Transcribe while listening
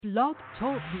Blog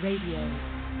Talk Radio.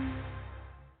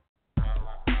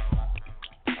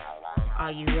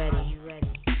 Are you ready?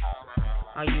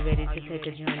 Are you ready to take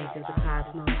a journey through the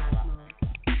cosmos?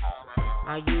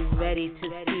 Are you ready to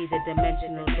see the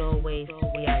dimensional doorways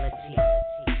to reality?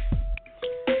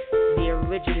 The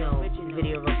original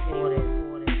video recording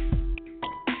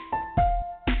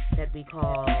that we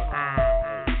call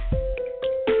I,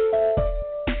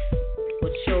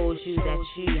 which shows you that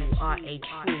you are a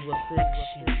true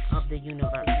reflection of the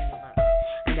universe,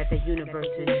 and that the universe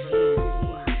is you,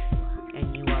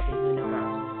 and you are the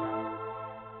universe.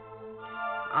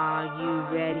 Are you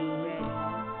ready?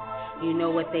 You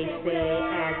know what they say,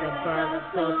 as above,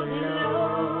 so below.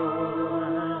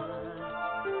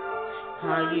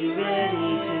 Are you ready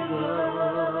to go?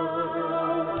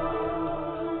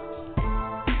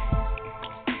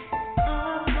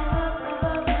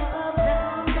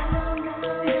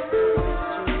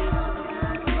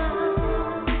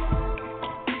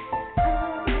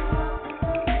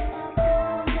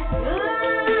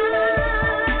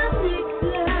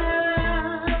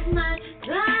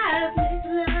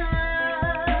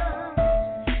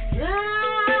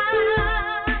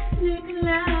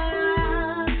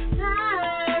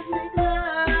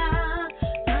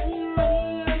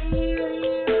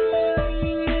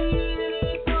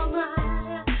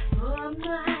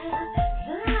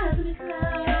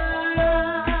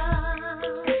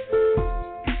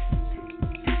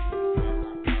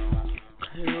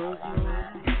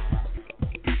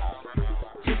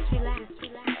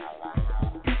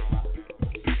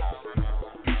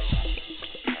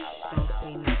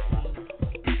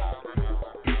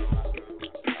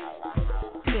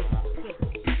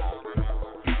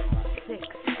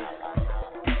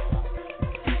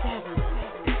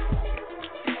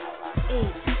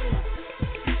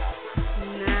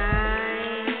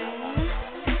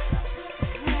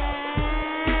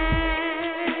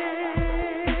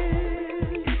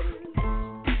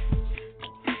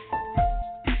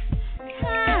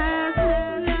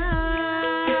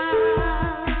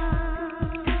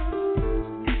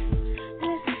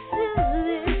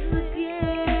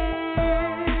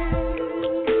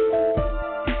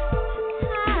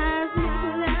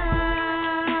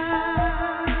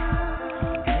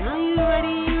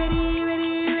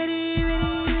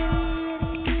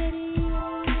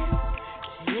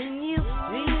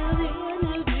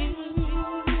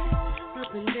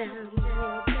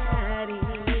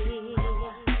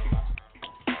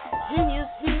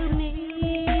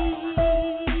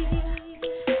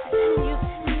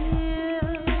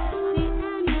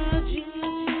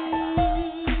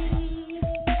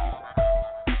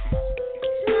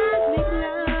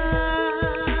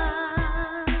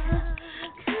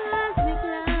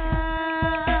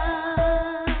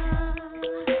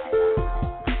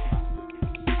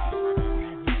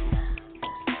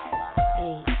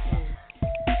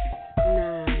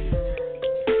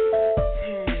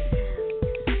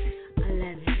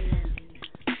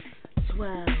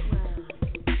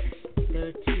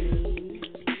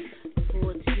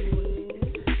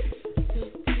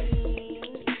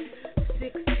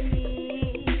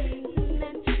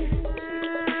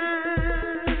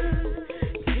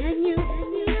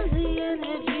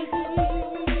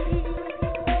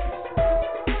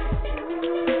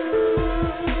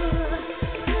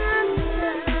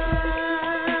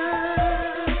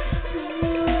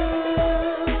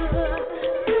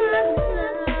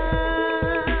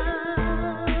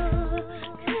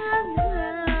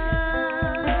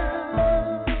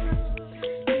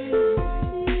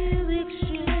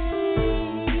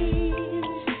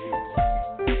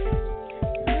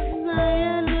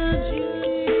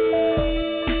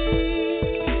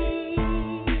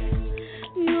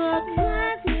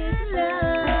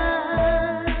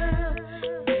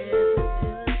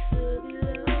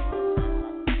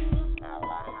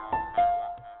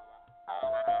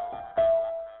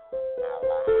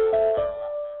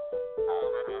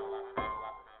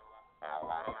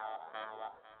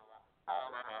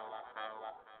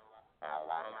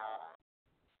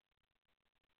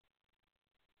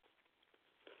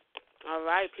 All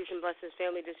right, peace and blessings,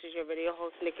 family. This is your video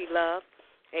host, Nikki Love,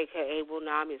 a.k.a.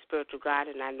 Wunam, your spiritual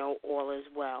guide, and I know all is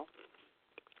well.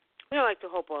 We don't like to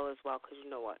hope all is well because you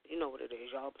know what? You know what it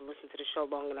is. Y'all been listening to the show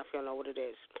long enough. Y'all know what it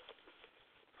is.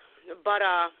 But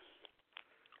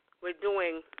we're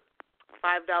doing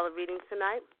 $5 readings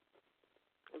tonight.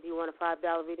 If you want a $5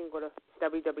 reading, go to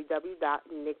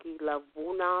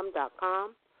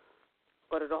www.nikkilovewunam.com.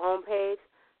 Go to the homepage,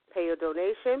 pay your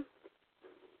donation,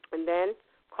 and then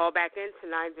call back in to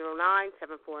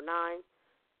 909-749.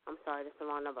 I'm sorry, that's the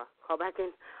wrong number. Call back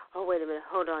in. Oh, wait a minute.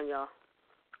 Hold on, y'all.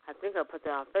 I think I put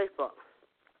that on Facebook.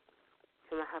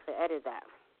 I'm going to have to edit that.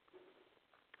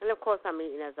 And, of course, I'm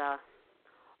eating as I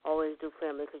always do,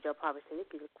 family, because y'all probably say,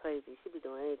 Nikki look crazy. She be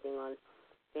doing anything on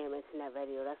damn internet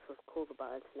radio. That's what's cool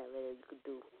about internet radio. You could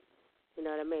do, you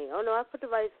know what I mean? Oh, no, I put the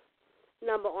right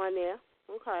number on there.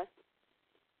 Okay.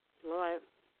 All right.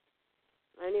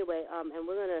 Anyway, and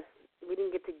we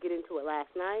didn't get to get into it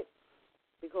last night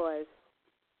because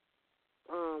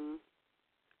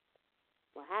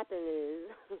what happened is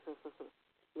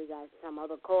we got some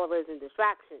other callers and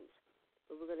distractions,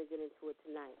 but we're going to get into it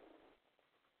tonight.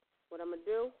 What I'm going to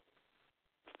do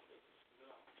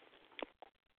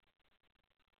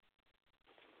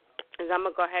is I'm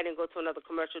going to go ahead and go to another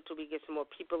commercial till we get some more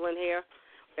people in here.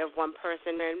 We have one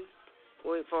person in.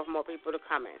 We'll wait for more people to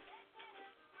come in.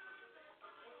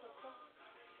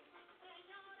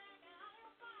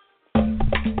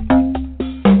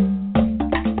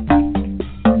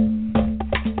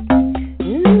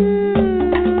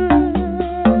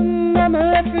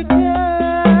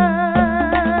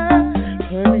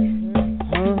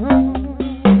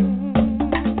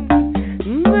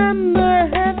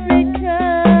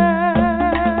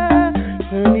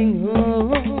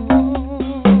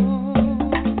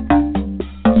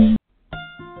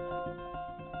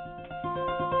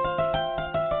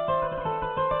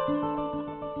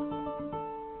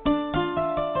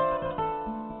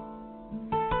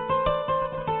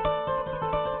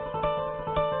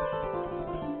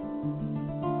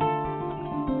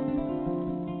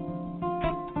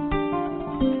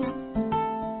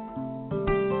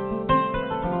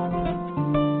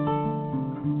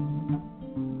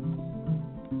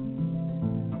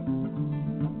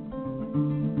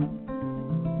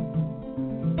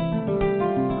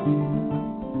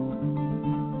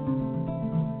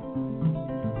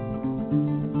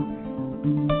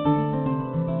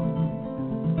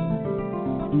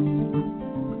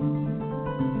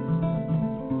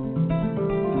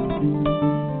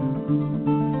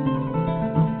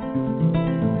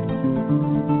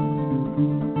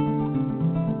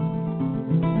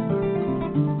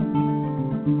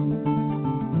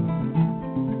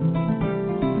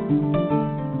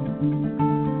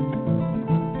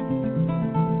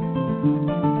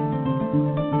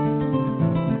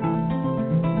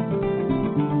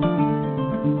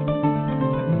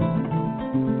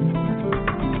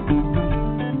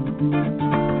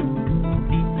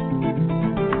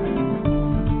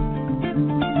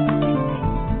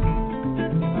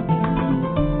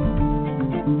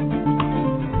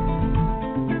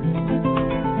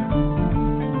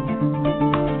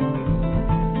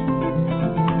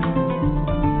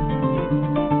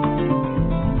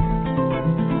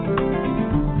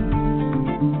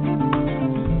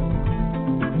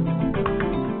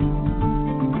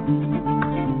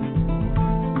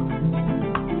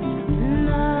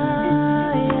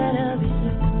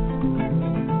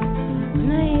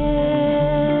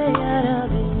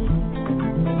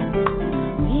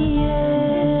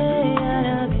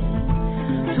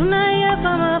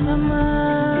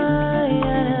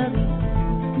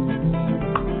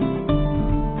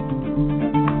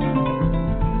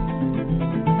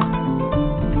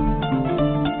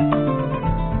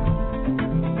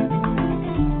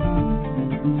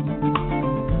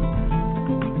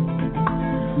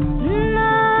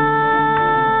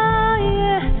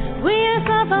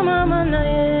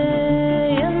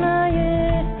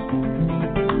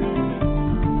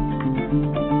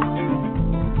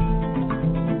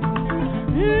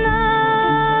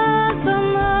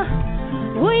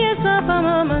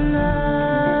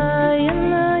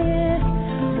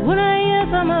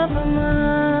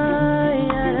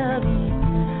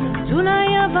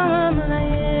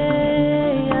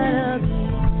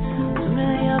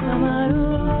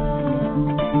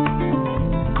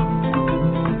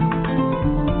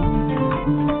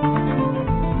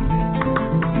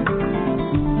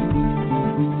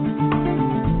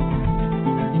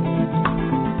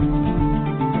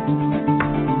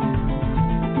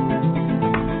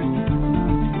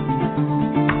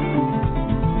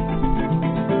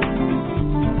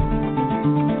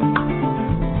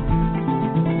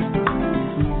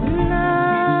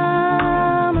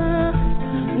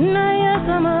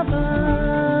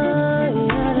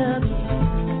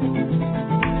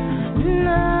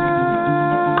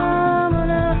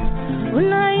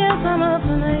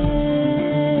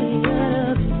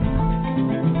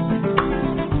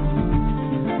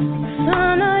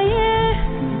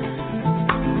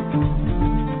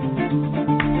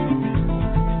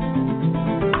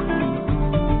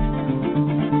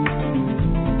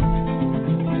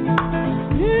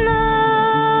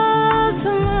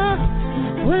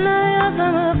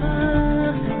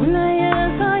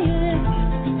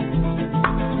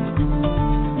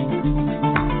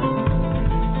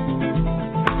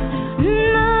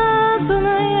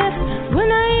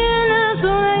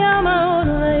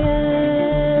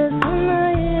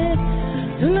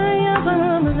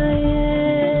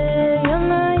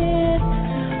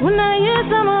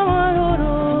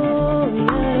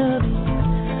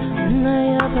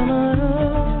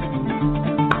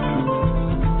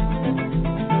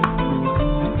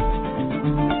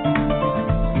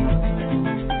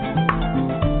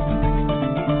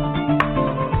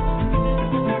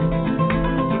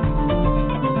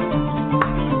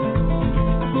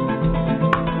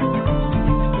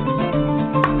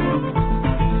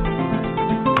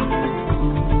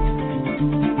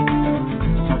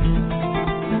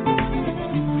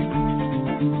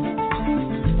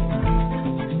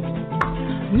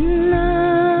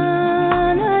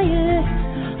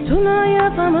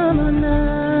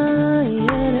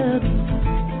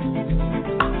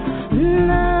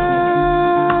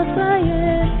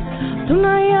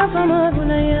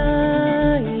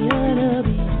 kamarunaya ya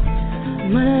Rabbi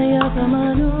manaya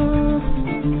kamanu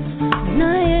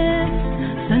naye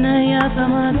sanaya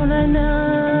kamarunana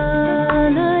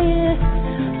naye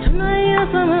tunaya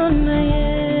kamarunaye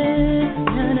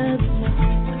ya Rabbi.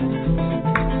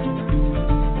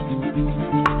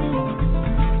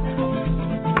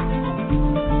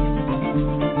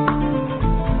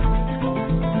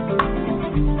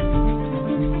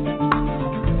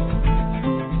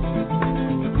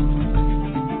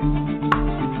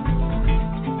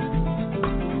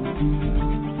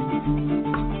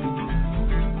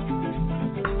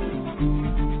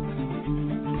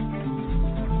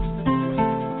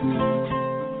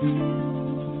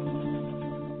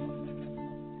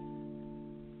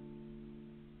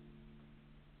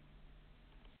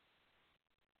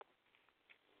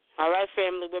 All right,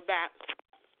 family, we're back.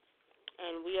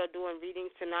 And we are doing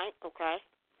readings tonight, okay?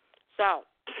 So,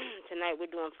 tonight we're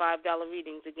doing $5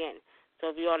 readings again. So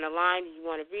if you're on the line and you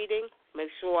want a reading, make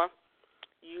sure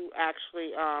you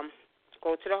actually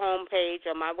go to the home page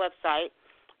of my website,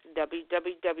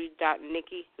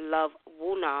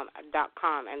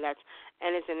 www.nikkilovewunam.com, and that's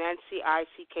N as in Nancy,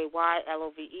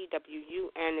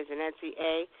 ICKYLOVEWUN as in Nancy,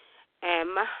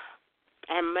 AM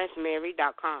as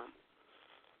Mary.com.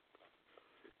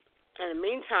 In the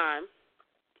meantime,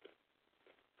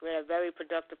 we had a very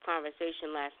productive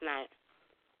conversation last night.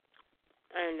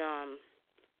 And,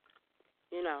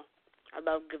 I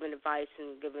love giving advice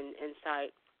and giving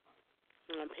insight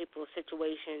on people's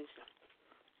situations.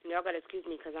 Y'all got to excuse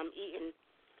me because I'm eating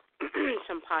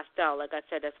some pastel. Like I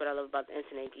said, that's what I love about the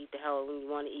internet. You eat the hell when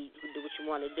you want to eat. You can do what you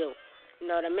want to do. You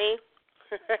know what I mean?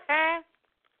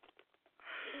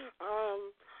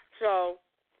 So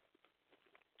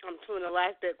I'm doing the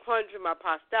last bit crunch in my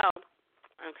pastel.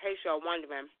 In case y'all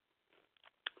wondering,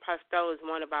 pastel is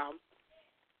one of our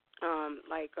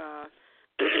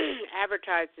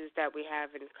advertises that we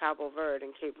have in Cabo Verde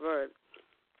and Cape Verde,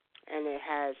 and it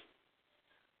has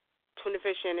tuna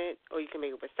fish in it, or you can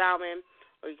make it with salmon,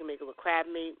 or you can make it with crab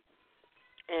meat,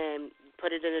 and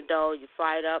put it in a dough. You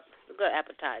fry it up. It's a good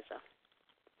appetizer.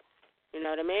 You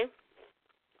know what I mean?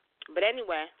 But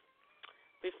anyway,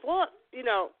 before we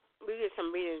get some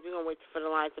readings, we're gonna wait for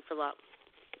the lines to fill up.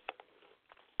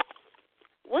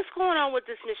 What's going on with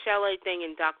this Michelle A thing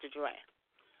and Dr. Dre?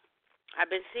 I've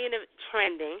been seeing it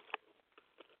trending.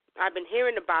 I've been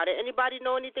hearing about it. Anybody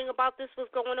know anything about this?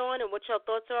 What's going on and what your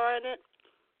thoughts are on it?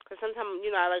 Because sometimes,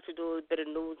 I like to do a bit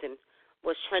of news and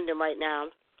what's trending right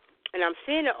now. And I'm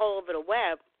seeing it all over the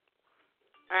web.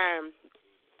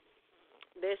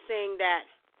 They're saying that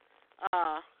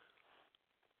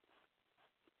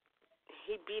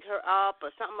he beat her up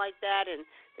or something like that, and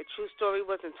the true story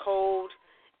wasn't told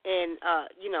in,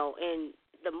 in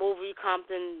the movie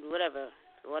Compton, whatever,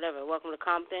 Welcome to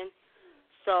Compton.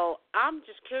 So I'm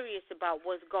just curious about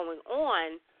what's going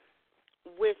on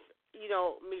with,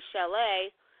 Michelle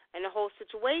A. and the whole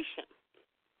situation.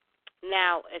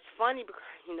 Now, it's funny because,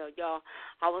 y'all,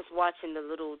 I was watching the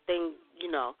little thing,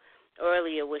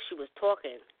 earlier where she was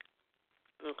talking,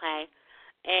 okay?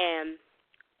 And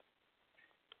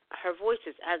her voice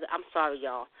is, I'm sorry,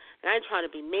 y'all, and I ain't trying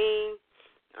to be mean.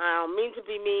 I don't mean to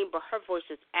be mean, but her voice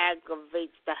just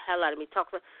aggravates the hell out of me.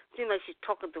 Seems like she's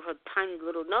talking through her tiny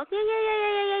little nose.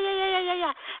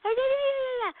 Yeah.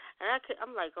 And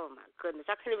I'm like, oh my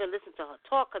goodness, I can't even listen to her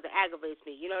talk because it aggravates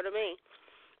me. You know what I mean?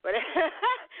 But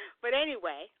but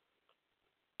anyway,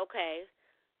 okay.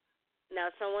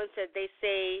 Now someone said they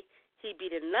say he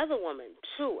beat another woman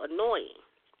too. Annoying.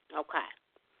 Okay.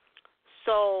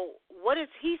 So what is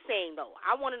he saying though?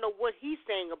 I want to know what he's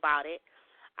saying about it.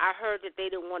 I heard that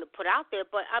they didn't want to put out there,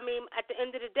 but I mean, at the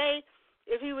end of the day,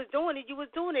 if he was doing it, you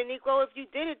was doing it, Negro. If you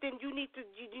did it, then you need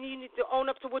to own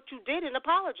up to what you did and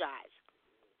apologize.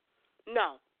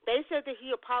 No, they said that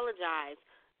he apologized,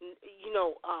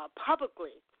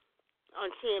 publicly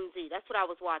on TMZ. That's what I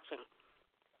was watching,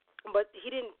 but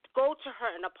he didn't go to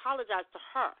her and apologize to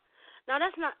her. Now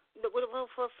that's not.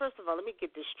 Well, first of all, let me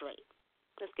get this straight.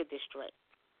 Let's get this straight.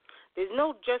 There's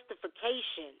no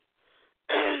justification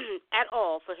at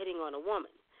all for hitting on a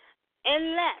woman,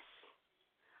 unless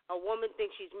a woman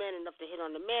thinks she's man enough to hit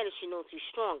on the man and she knows he's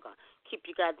stronger.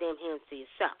 Keep your goddamn hands to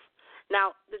yourself.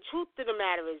 Now, the truth of the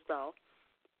matter is, though,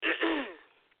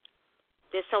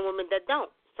 there's some women that don't.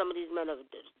 Some of these men are,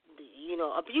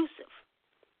 abusive.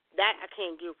 That I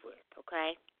can't give with,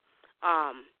 okay?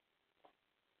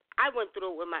 I went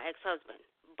through it with my ex-husband,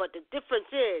 but the difference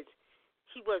is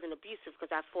he wasn't abusive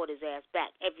because I fought his ass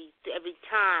back every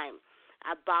time.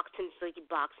 I boxed him so he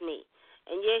boxed me.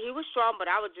 And, yeah, he was strong, but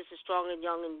I was just as strong and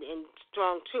young and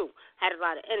strong, too. Had a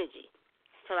lot of energy.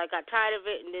 until I got tired of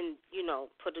it, and then,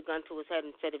 put the gun to his head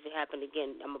and said, if it happened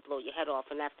again, I'm going to blow your head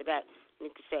off. And after that,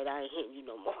 nigga said, I ain't hitting you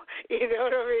no more. You know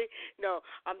what I mean? No,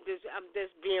 I'm just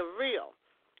being real.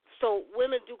 So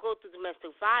women do go through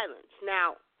domestic violence.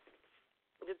 Now,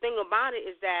 the thing about it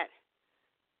is that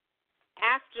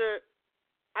after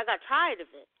I got tired of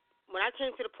it, when I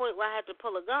came to the point where I had to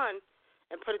pull a gun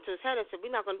and put it to his head and said,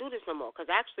 we're not going to do this no more.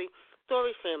 Because actually,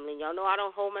 story family, y'all know I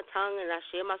don't hold my tongue and I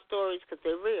share my stories because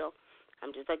they're real. I'm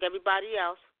just like everybody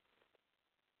else.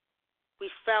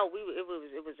 We fell. We was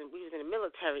in the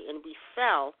military, and we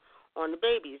fell on the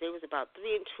babies. They was about 3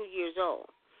 and 2 years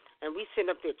old. And we sitting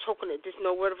up there choking it, just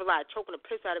no word of a lie, choking the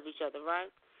piss out of each other,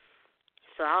 right?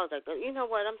 So I was like, you know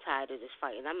what? I'm tired of this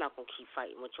fighting. I'm not going to keep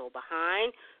fighting with your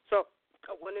behind. So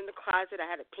I went in the closet. I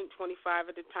had a pink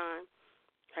 25 at the time.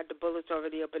 Had the bullets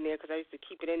already up in there because I used to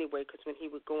keep it anyway because when he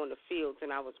would go in the fields and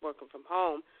I was working from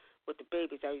home with the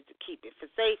babies, I used to keep it for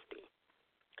safety.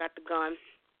 Got the gun,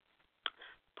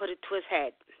 put it to his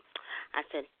head. I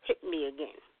said, hit me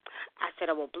again. I said,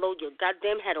 I will blow your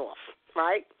goddamn head off,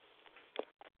 right?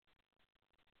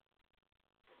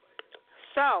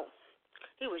 So,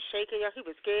 he was shaking, he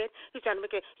was scared. He was trying to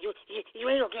make it, you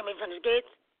ain't gonna get me in front of the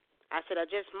kids. I said, I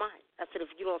just might. I said,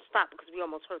 if you don't stop, because we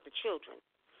almost hurt the children.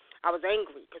 I was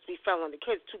angry because we fell on the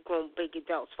kids, 2 grown big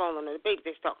adults falling on the baby.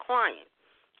 They start crying.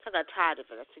 So I got tired of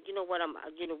it. I said, you know what,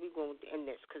 we're going to end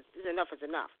this because enough is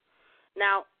enough.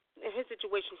 Now, in his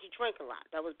situation, he drank a lot.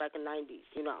 That was back in the 90s,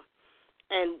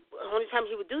 And the only time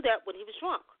he would do that when he was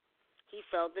drunk. He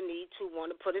felt the need to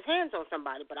want to put his hands on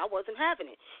somebody, but I wasn't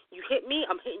having it. You hit me,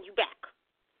 I'm hitting you back.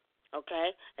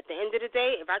 Okay? At the end of the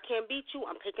day, if I can't beat you,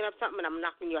 I'm picking up something and I'm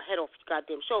knocking your head off your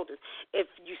goddamn shoulders. If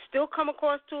you still come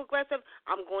across too aggressive,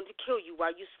 I'm going to kill you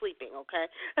while you're sleeping, okay?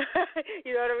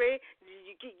 You know what I mean?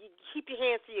 You keep your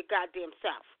hands to your goddamn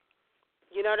self.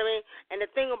 You know what I mean? And the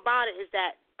thing about it is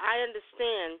that I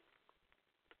understand,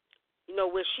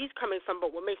 where she's coming from,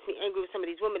 but what makes me angry with some of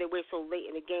these women, they wait so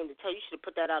late in the game to tell you should have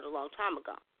put that out a long time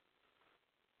ago.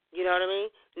 You know what I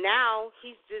mean? Now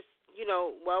he's just,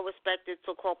 well-respected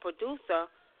so-called producer.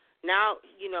 Now,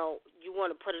 you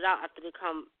want to put it out after they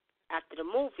come after the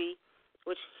movie,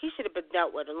 which he should have been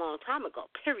dealt with a long time ago,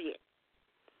 period.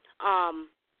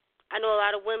 I know a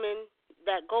lot of women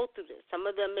that go through this. Some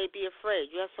of them may be afraid.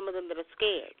 You have some of them that are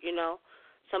scared,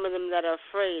 Some of them that are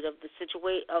afraid of the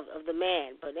situation of the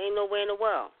man, but there ain't no way in the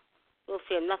world. You don't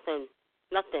fear nothing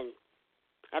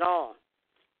at all.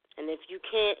 And if you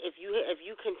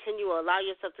continue or allow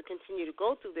yourself to continue to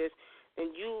go through this,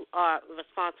 then you are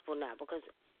responsible now. Because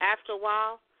after a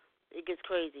while, it gets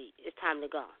crazy. It's time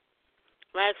to go.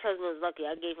 My ex-husband was lucky.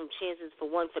 I gave him chances for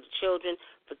 1 for the children,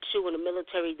 for 2 in the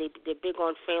military. They're big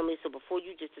on family. So before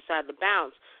you just decide to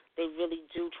bounce, they really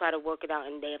do try to work it out,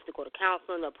 and they have to go to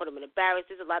counseling. They'll put them in a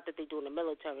barracks. There's a lot that they do in the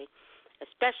military,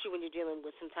 especially when you're dealing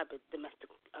with some type of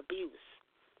domestic abuse.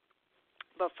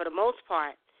 But for the most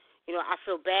part, I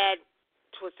feel bad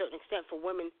to a certain extent for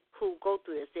women who go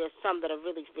through this. There's some that are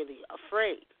really, really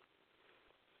afraid.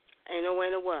 Ain't no way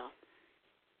in the world.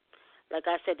 Like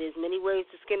I said, there's many ways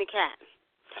to skin a cat.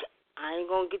 I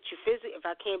ain't going to get you physically. If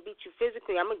I can't beat you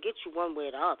physically, I'm going to get you one way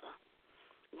or the other.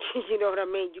 You know what I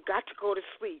mean? You got to go to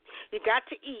sleep. You got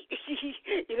to eat.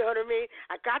 You know what I mean?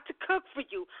 I got to cook for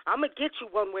you. I'm going to get you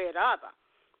one way or the other.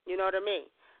 You know what I mean?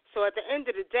 So at the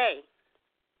end of the day,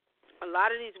 a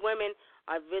lot of these women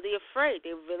are really afraid.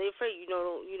 They're really afraid. You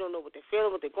don't know what they're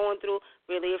feeling, what they're going through.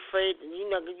 Really afraid. You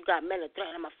got men that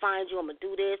threaten, I'm going to find you. I'm going to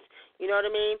do this. You know what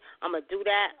I mean? I'm going to do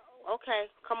that. Okay,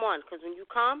 come on. Because when you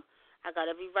come, I got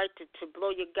every right to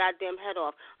blow your goddamn head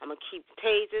off. I'm going to keep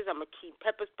tasers. I'm going to keep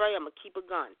pepper spray. I'm going to keep a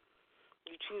gun.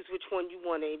 You choose which one you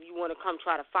want to. If you want to come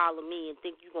try to follow me and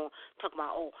think you're going to talk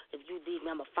about, if you leave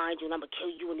me, I'm going to find you and I'm going to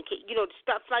kill you and the kid.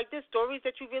 Stuff like this, stories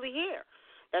that you really hear.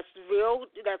 That's real,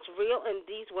 and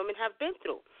these women have been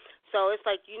through. So it's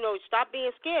like, stop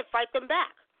being scared. Fight them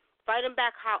back. Fight them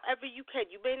back however you can.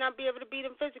 You may not be able to beat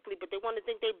them physically, but they want to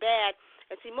think they're bad.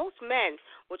 And see, most men,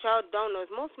 which y'all don't know,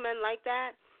 is most men like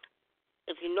that,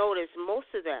 if you notice, most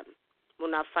of them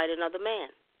will not fight another man.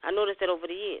 I noticed that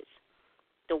over the years.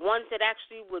 The ones that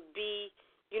actually would be,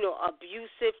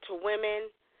 abusive to women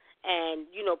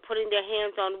and, putting their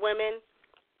hands on women,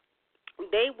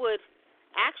 they would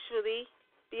actually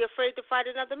be afraid to fight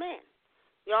another man.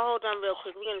 Y'all hold on real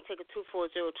quick. We're going to take a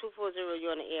 240. 240,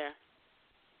 you're on the air.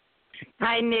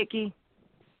 Hi, Nikki.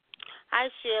 Hi,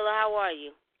 Sheila. How are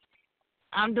you?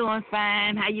 I'm doing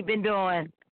fine. How you been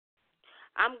doing?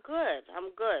 I'm good.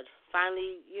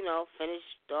 Finally,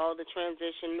 finished all the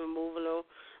transition,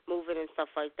 moving and stuff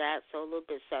like that, so a little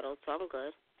bit settled, so I'm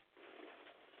good.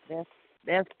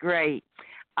 That's great.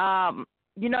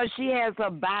 she has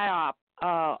a biop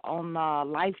on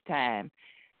Lifetime.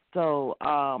 So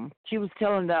she was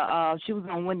telling she was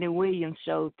on Wendy Williams'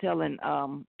 show telling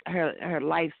her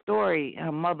life story.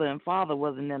 Her mother and father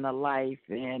wasn't in her life,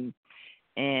 and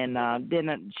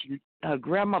then her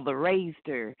grandmother raised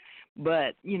her.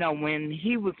 But when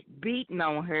he was beating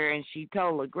on her, and she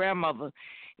told her grandmother,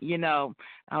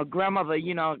 her grandmother,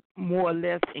 more or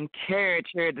less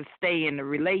encouraged her to stay in the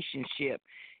relationship.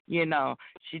 She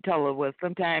told her, well,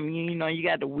 sometimes you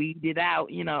got to weed it out.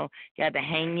 Got to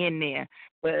hang in there.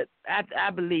 But I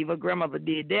believe her grandmother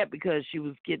did that because she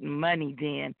was getting money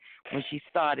then when she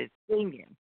started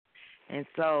singing, and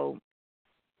so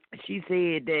she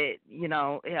said that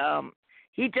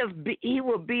he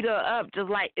would beat her up just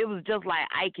like it was just like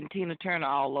Ike and Tina Turner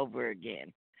all over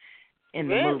again in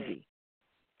the movie.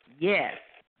 Yes.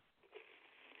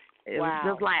 It was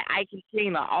just like Ike and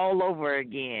Tina all over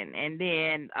again. And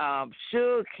then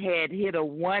Suge had hit her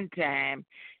one time,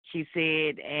 she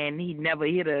said, and he never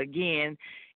hit her again.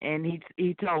 And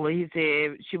he told her, he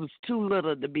said she was too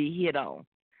little to be hit on.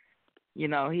 He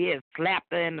had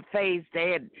slapped her in the face.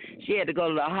 She had to go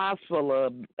to the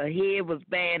hospital. Her head was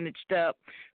bandaged up.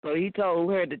 So he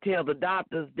told her to tell the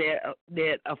doctors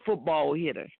that a football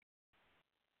hit her.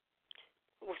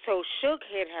 So Suge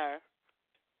hit her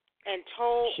and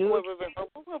told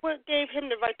what gave him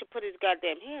the right to put his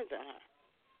goddamn hands on her?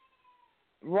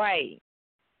 Right.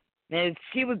 And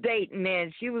she was dating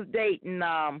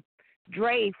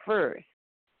Dre first.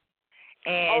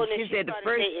 And then she said the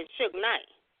first dating Suge Knight.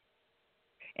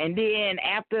 And then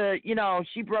after,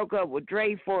 she broke up with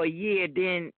Dre for a year,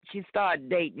 then she started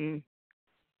dating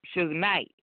Suge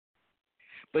Knight.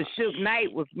 But Suge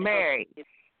Knight was married.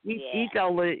 He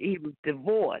told her he was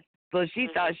divorced. So she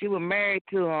thought she was married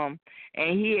to him,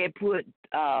 and he had put,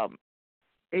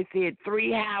 they said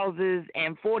 3 houses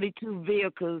and 42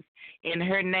 vehicles in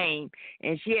her name,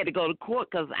 and she had to go to court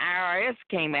because IRS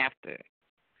came after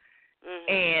her.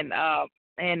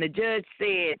 And the judge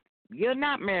said, you're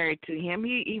not married to him.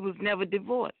 He was never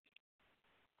divorced.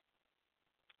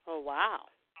 Oh, wow.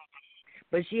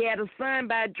 But she had a son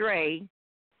by Dre,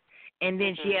 and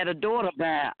then she had a daughter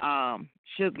by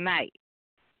Suge Knight.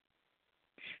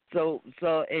 So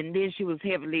and then she was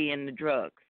heavily in the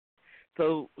drugs.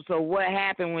 So what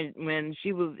happened when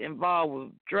she was involved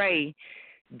with Dre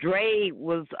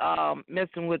was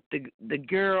messing with the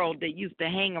girl that used to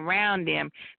hang around him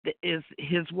that is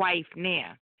his wife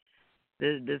now.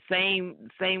 The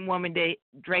same woman that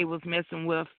Dre was messing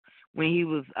with when he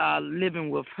was living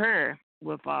with her,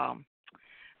 with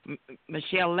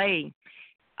Michelle Lay,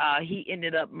 he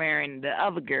ended up marrying the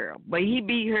other girl. But he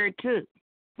beat her too.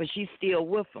 But she's still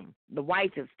with him. The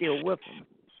wife is still with him.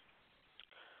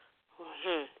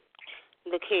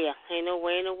 Look here, ain't no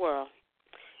way in the world.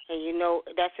 And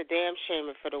that's a damn shame.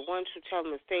 And for the ones who tell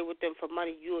them to stay with them for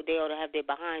money, they ought to have their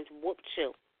behinds whooped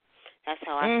too. That's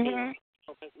how I feel.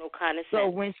 No kind of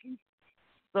sense.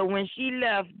 So when she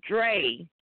left Dre,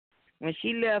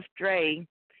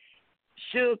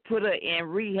 Suge put her in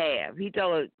rehab. He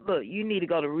told her, look, you need to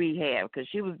go to rehab because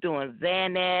she was doing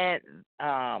Xanax,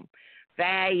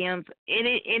 Valiums,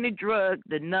 any drug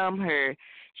to numb her.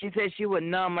 She said she would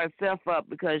numb herself up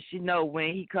because she know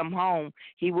when he come home,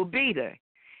 he will beat her.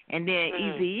 And then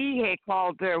Eazy-E had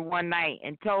called her one night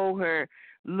and told her,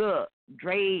 look,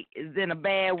 Dre is in a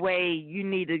bad way. You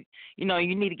need to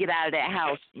get out of that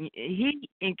house. He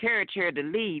encouraged her to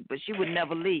leave, but she would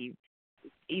never leave.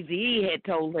 Eazy-E had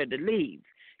told her to leave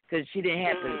because she didn't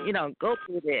have to, go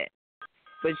through that.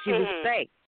 But she would stay.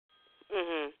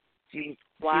 She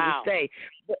would stay.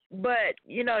 But,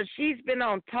 she's been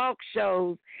on talk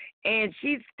shows, and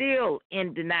she's still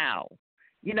in denial.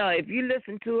 If you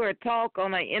listen to her talk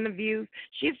on her interviews,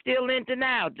 she's still in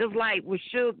denial, just like with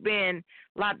Suge being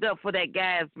locked up for that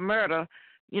guy's murder,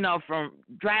 from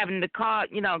driving the car,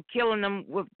 killing him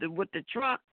with the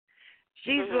truck.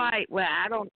 She's like, well,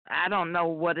 I don't know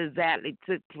what exactly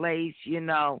took place, and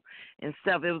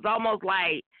stuff. It was almost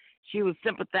like she was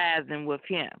sympathizing with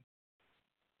him.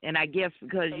 And I guess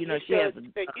because, she has a...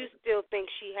 So you still think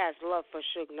she has love for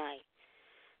Suge Knight?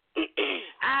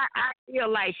 I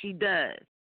feel like she does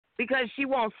because she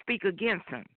won't speak against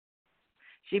him.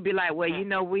 She'd be like, well,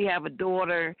 we have a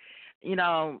daughter, in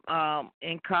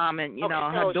common.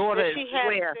 Her daughter is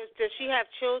where. Does she have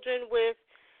children with?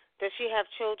 Does she have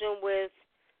children with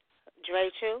Dre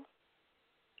too?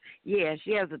 Yeah,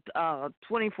 she has a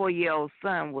 24-year-old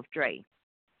son with Dre.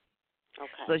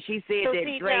 Okay. So she said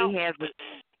that Dre has a...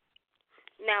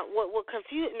 Now, what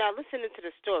confused? Now, listening to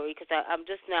the story, because I'm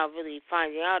just now really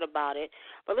finding out about it.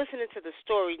 But listening to the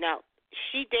story, now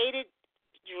she dated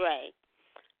Dre.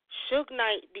 Suge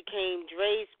Knight became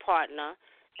Dre's partner.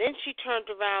 Then she turned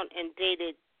around and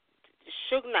dated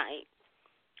Suge Knight.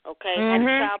 Okay, had a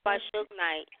child by Suge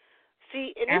Knight.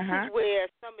 See, and this is where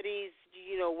some of these,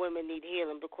 women need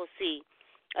healing because, see,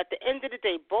 at the end of the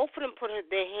day, both of them put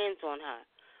their hands on her.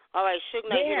 All right, Suge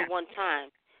Knight hit her one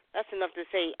time. That's enough to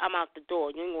say, I'm out the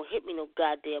door. You ain't going to hit me no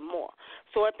goddamn more.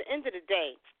 So at the end of the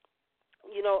day,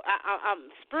 I'm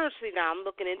spiritually now, I'm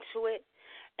looking into it,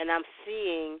 and I'm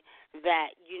seeing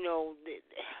that,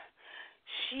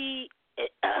 she,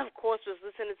 of course, was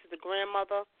listening to the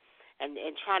grandmother and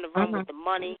trying to run with the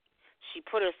money. She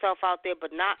put herself out there,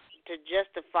 but not to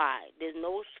justify. There's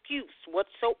no excuse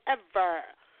whatsoever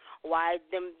why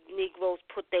them Negroes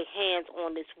put their hands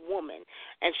on this woman.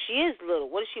 And she is little.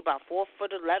 What is she, about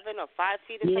 4'11" or 5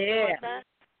 feet or something like that?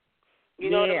 You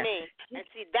know what I mean? And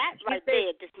see, that right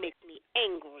there just makes me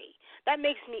angry. That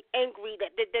makes me angry.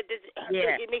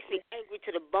 It makes me angry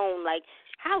to the bone. Like,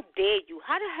 how dare you?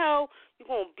 How the hell you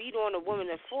going to beat on a woman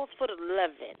that's 4'11"?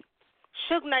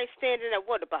 Suge Knight standing at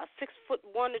what, about 6'1"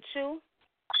 or 2?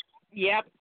 Yep.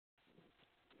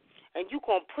 And you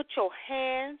gonna put your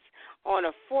hands on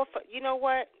a 4 foot? You know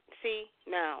what? See,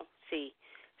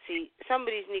 some of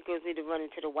these Negroes need to run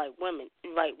into the white women.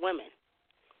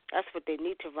 That's what they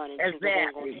need to run into.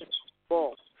 Exactly.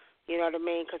 Ball. You know what I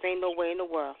mean? Because ain't nowhere in the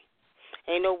world.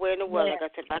 Ain't nowhere in the world. Like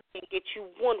I said, if I can't get you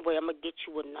one way, I'm going to get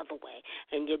you another way.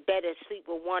 And you better sleep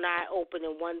with one eye open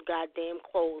and one goddamn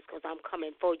closed because I'm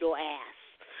coming for your ass.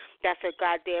 That's a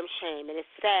goddamn shame. And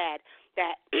it's sad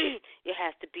that it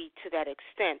has to be to that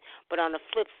extent. But on the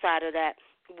flip side of that,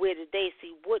 where did they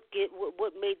see what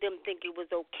made them think it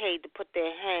was okay to put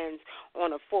their hands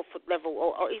on a 4 foot level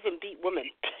or even beat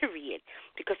women, period?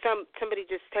 Because somebody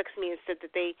just texted me and said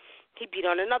that he beat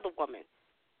on another woman.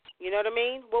 You know what I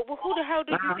mean? Well, who the hell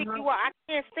do you think you are? I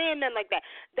can't stand nothing like that.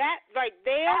 That right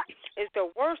there is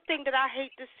the worst thing that I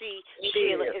hate to see,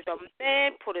 Sheila, is a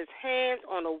man put his hands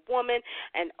on a woman.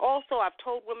 And also, I've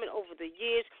told women over the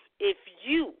years, if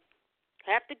you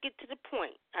have to get to the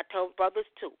point, I tell brothers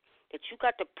too, that you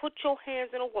got to put your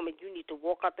hands on a woman, you need to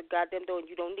walk out the goddamn door and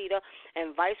you don't need her,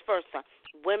 and vice versa.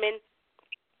 Women,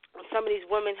 some of these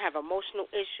women have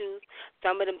emotional issues.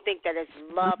 Some of them think that it's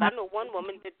love. I know one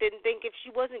woman that didn't think if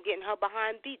she wasn't getting her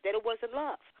behind beat that it wasn't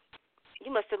love.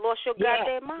 You must have lost your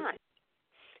goddamn mind.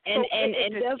 And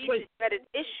that's what that is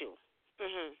issue.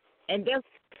 And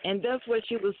that's what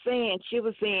she was saying. She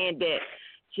was saying that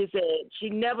she said she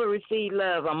never received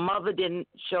love. Her mother didn't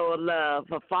show her love.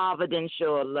 Her father didn't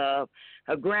show her love.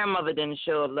 Her grandmother didn't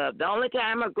show her love. The only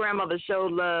time her grandmother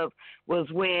showed love was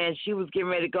when she was getting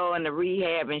ready to go into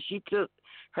rehab, and she took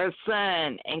her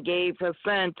son and gave her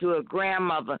son to her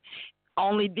grandmother.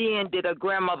 Only then did her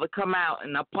grandmother come out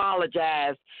and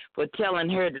apologize for telling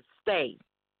her to stay.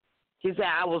 She said,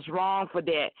 I was wrong for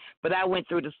that, but I went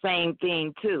through the same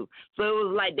thing, too. So it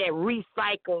was like that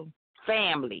recycled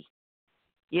family.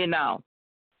 You know,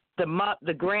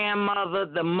 the grandmother,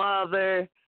 the mother,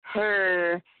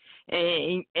 her,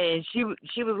 and she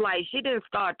was like, she didn't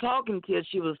start talking till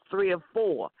she was 3 or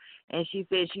 4, and she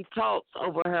said she talks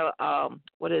over her a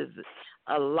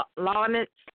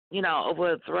larynx, over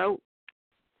her throat.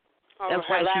 That's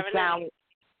why she sound.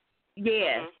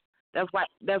 Yes,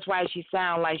 that's why she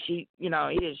sound like she,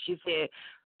 she said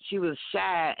she was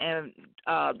shy, and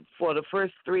for the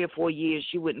first 3 or 4 years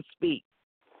she wouldn't speak.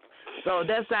 So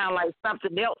that sounds like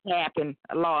something else happened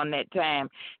along that time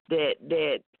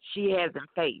that she hasn't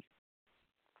faced.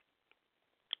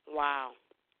 Wow.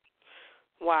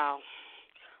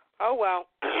 Oh, well,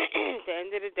 at the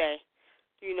end of the day,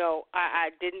 I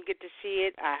didn't get to see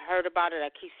it. I heard about it. I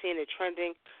keep seeing it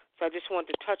trending. So I just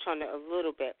wanted to touch on it a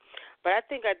little bit. But I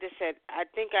think I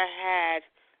had,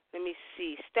 let me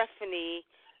see, Stephanie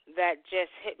that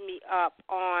just hit me up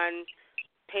on,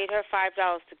 paid her $5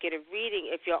 to get a reading.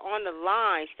 If you're on the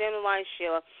line, stay on the line,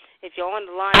 Sheila. If you're on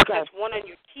the line, press 1 on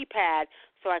your keypad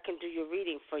so I can do your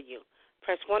reading for you.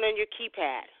 Press 1 on your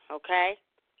keypad, okay?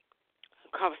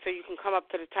 So you can come up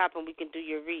to the top and we can do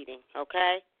your reading,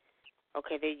 okay?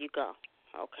 Okay, there you go.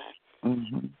 Okay.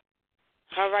 Mm-hmm.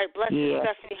 All right, bless you,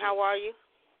 Stephanie. How are you?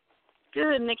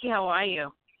 Good, Nikki. How are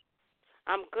you?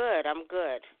 I'm good.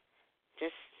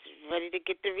 Just ready to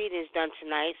get the readings done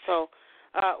tonight. So,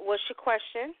 what's your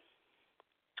question?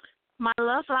 My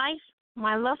love life,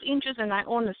 my love interest, and I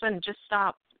all of a sudden just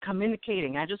stopped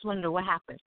communicating. I just wonder what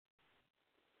happened.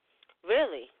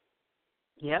 Really?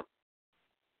 Yep.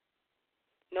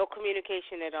 No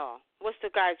communication at all. What's the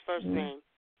guy's first name?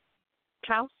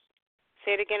 Charles.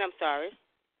 Say it again. I'm sorry.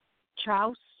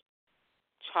 Charles.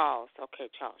 Okay,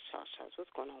 Charles. What's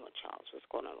going on with Charles? What's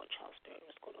going on with Charles?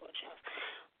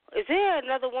 Is there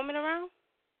another woman around?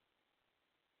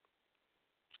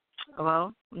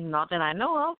 Well, not that I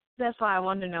know of. That's why I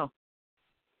want to know.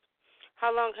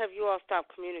 How long have you all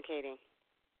stopped communicating?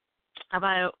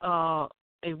 About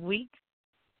a week.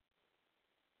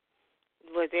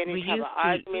 Was there any We type used of to.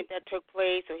 argument that took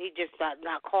place, or he just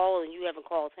not called and you haven't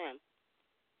called him?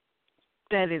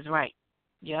 That is right.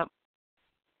 Yep.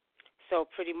 So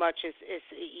pretty much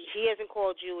he hasn't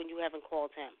called you and you haven't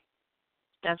called him.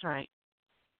 That's right.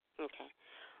 Okay.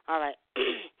 All right.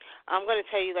 I'm going to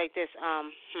tell you like this.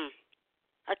 I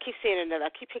keep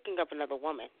picking up another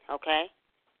woman, okay?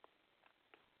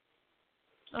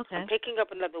 Okay. I'm picking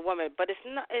up another woman, but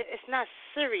it's not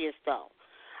serious though.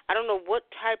 I don't know what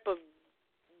type of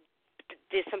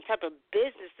there's some type of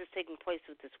business that's taking place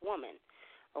with this woman,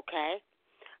 okay?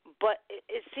 But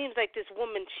it seems like this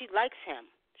woman, she likes him.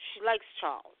 She likes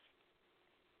Charles.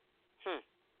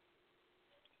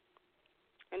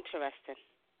 Interesting.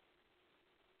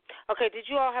 Okay, did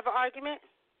you all have an argument?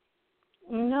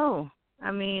 No.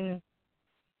 I mean,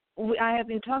 I have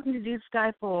been talking to this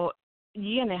guy for a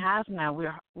year and a half now.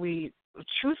 We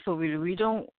truthfully, we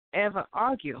don't ever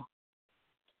argue.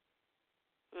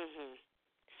 Mhm.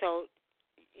 So,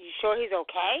 you sure he's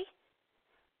okay?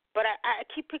 But I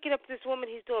keep picking up this woman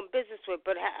he's doing business with.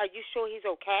 But are you sure he's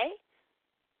okay?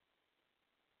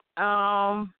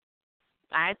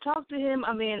 I talked to him.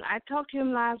 I talked to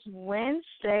him last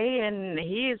Wednesday, and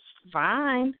he is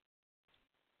fine.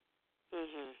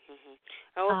 Mhm.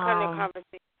 And what kind of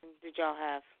conversation did y'all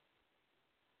have?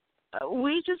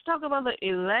 We just talk about the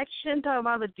election, talk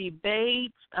about the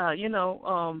debates,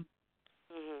 Mhm.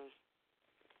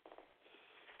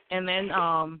 and then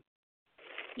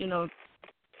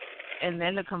and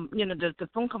then the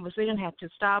phone conversation had to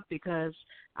stop because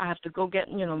I have to go get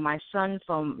my son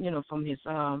from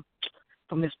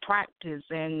his practice,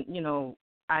 and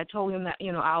I told him that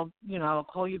I'll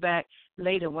call you back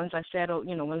later once I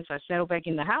settle back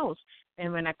in the house.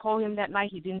 And when I called him that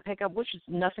night, he didn't pick up, which is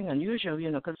nothing unusual,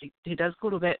 because he does go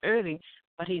to bed early.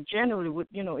 But he generally would,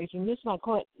 if he missed my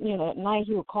call, at night,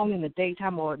 he would call me in the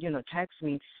daytime or text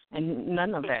me, and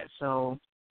none of that. So.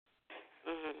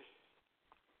 Mhm.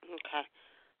 Okay.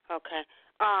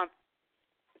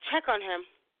 Check on him.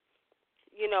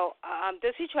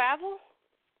 Does he travel?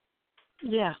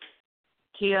 Yeah.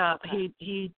 He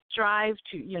drives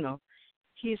to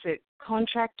he's a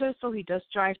contractor, so he does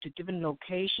drive to different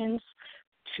locations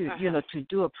to to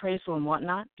do appraisal and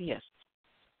whatnot. Yes.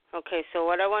 Okay, so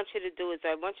what I want you to do is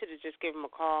I want you to just give him a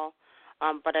call.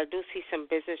 But I do see some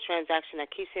business transaction. I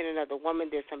keep seeing another woman.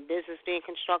 There's some business being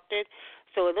constructed.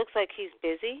 So it looks like he's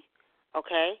busy.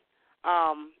 Okay.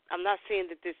 I'm not saying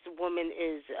that this woman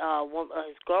is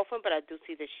his girlfriend, but I do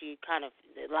see that she kind of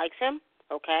likes him.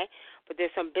 Okay. But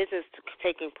there's some business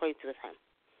taking place with him.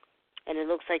 And it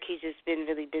looks like he's just been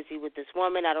really busy with this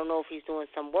woman. I don't know if he's doing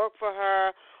some work for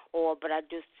her but I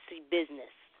just see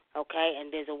business, okay?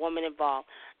 And there's a woman involved.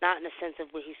 Not in the sense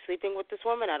of where he's sleeping with this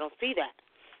woman. I don't see that.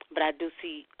 But I do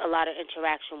see a lot of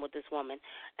interaction with this woman.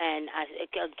 And,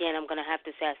 again, I'm going to have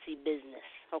to say I see business,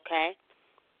 okay?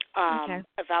 Okay.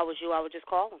 If I was you, I would just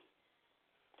call him.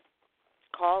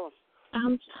 Call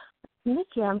him.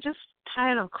 Nikki, I'm just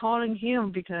tired of calling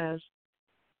him because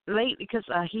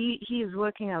he is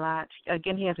working a lot.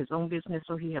 Again, he has his own business,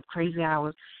 so he has crazy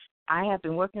hours. I have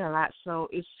been working a lot, so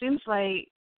it seems like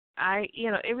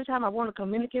every time I want to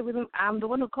communicate with him, I'm the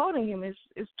one who calling him.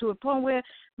 It's to a point where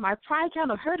my pride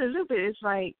kind of hurt a little bit. It's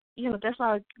like, that's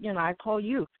why, I call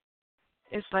you.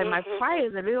 It's like my pride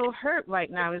is a little hurt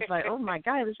right now. It's like, oh, my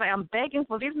God. It's like I'm begging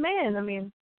for this man.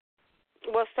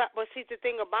 Well, see, the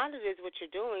thing about it is what you're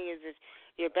doing is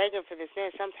you're begging for this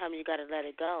man. Sometimes you got to let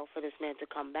it go for this man to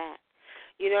come back.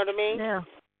 You know what I mean? Yeah.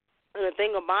 And the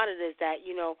thing about it is that,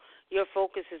 your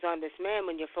focus is on this man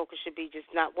when your focus should be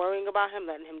just not worrying about him,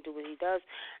 letting him do what he does,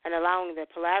 and allowing the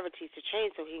polarities to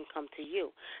change so he can come to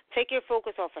you. Take your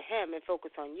focus off of him and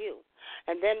focus on you.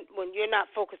 And then when you're not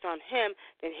focused on him,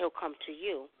 then he'll come to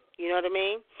you. You know what I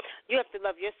mean? You have to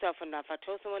love yourself enough. I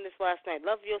told someone this last night.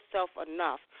 Love yourself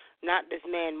enough, not this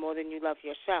man more than you love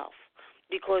yourself.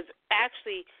 Because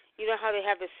actually, you know how they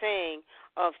have this saying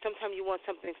of sometimes you want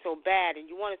something so bad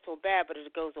and you want it so bad, but it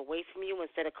goes away from you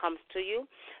instead of comes to you.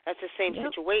 That's the same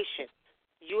situation.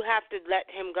 You have to let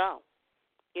him go.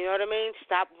 You know what I mean?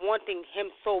 Stop wanting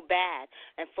him so bad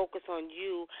and focus on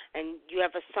you, and you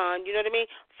have a son. You know what I mean?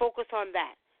 Focus on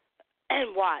that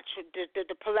and watch.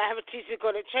 The polarities are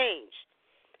going to change.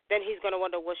 Then he's going to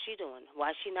wonder, what's she doing?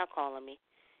 Why is she not calling me?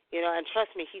 And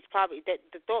trust me, he's probably,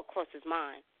 the thought crosses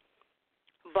mind.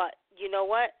 But you know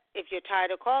what? If you're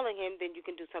tired of calling him, then you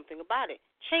can do something about it.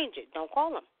 Change it. Don't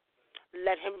call him.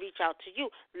 Let him reach out to you.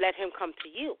 Let him come to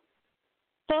you.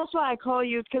 That's why I call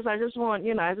you, because I just want,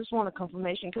 I just want a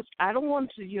confirmation, because I don't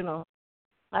want to,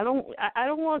 I don't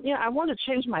want, I want to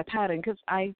change my pattern, because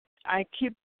I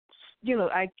keep,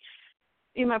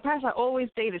 in my past, I always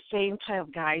date the same type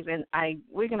of guys, and I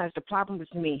recognize the problem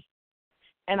with me.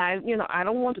 And I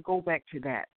don't want to go back to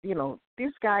that.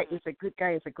 This guy is a good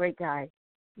guy, is a great guy.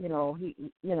 And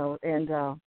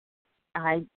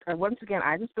I once again,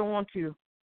 I just don't want to,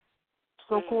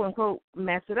 so quote unquote,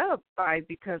 mess it up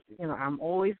because I'm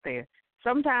always there.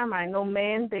 Sometimes I know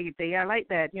men, they are like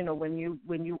that. When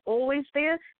you always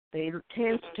there, they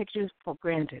tend to take you for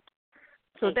granted.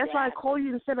 So Exactly. that's why I call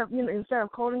you instead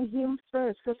of calling him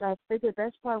first, because I figured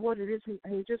that's probably what it is.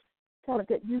 He just kind of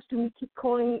get used to me keep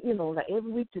calling, like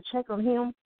every week to check on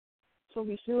him. So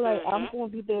we feel like I'm going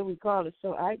to be there regardless.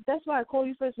 So that's why I call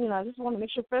you first. I just want to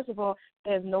make sure, first of all,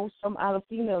 there's no some other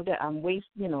female that I'm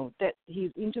that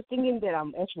he's interested in, that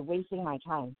I'm actually wasting my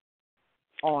time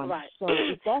on. Right. So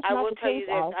if that's I not will the tell case, you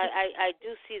this. I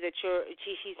do see that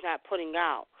he's not putting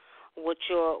out what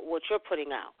you're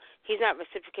putting out. He's not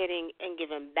reciprocating and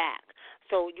giving back.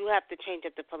 So you have to change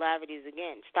up the polarities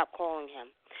again. Stop calling him.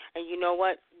 And you know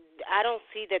what? I don't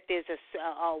see that there's a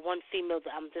one female.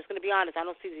 I'm just going to be honest. I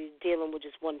don't see that he's dealing with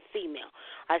just one female.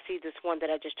 I see this one that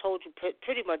I just told you,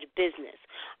 pretty much business.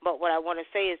 But what I want to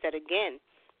say is that, again,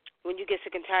 when you get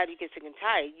sick and tired, you get sick and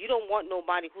tired. You don't want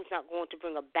nobody who's not going to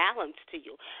bring a balance to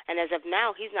you. And as of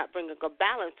now, he's not bringing a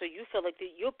balance, so you feel like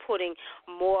that you're putting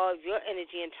more of your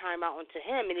energy and time out onto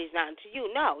him, and he's not into you.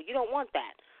 No, you don't want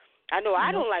that. I know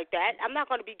I don't like that. I'm not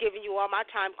going to be giving you all my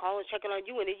time calling, checking on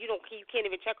you, and then you can't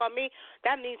even check on me.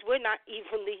 That means we're not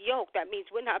evenly yoked. That means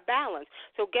we're not balanced.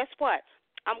 So guess what?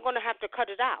 I'm going to have to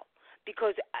cut it out,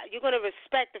 because you're going to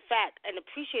respect the fact and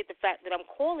appreciate the fact that I'm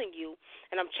calling you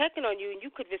and I'm checking on you, and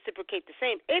you could reciprocate the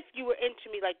same if you were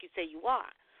into me like you say you are.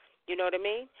 You know what I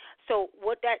mean? So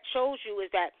what that shows you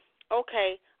is that,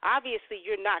 okay, obviously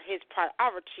you're not his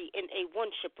priority in a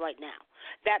one-ship right now.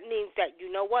 That means that,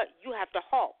 you know what, you have to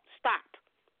halt. Stop.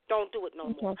 Don't do it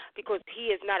no more, because he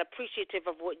is not appreciative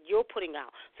of what you're putting out.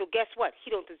 So guess what?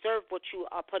 He don't deserve what you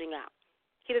are putting out.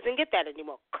 He doesn't get that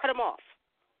anymore. Cut him off.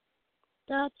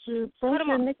 Got you. Thank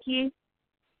you, Nikki.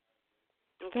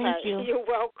 Okay. Thank you. You're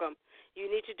welcome. You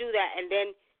need to do that, and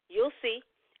then you'll see.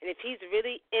 And if he's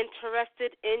really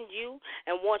interested in you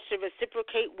and wants to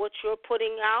reciprocate what you're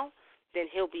putting out,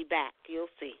 then he'll be back. You'll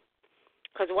see.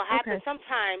 Because what happens,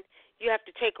 sometimes you have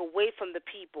to take away from the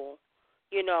people,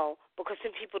 because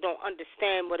some people don't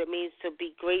understand what it means to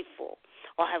be grateful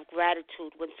or have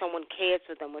gratitude when someone cares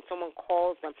for them, when someone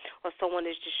calls them, or someone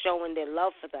is just showing their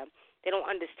love for them. They don't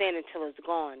understand until it's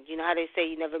gone. You know how they say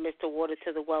you never miss the water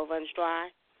till the well runs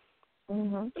dry?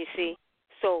 Mm-hmm. You see?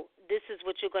 So this is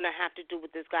what you're going to have to do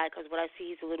with this guy, because what I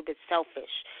see, he's a little bit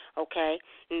selfish, okay?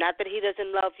 Not that he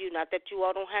doesn't love you, not that you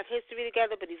all don't have history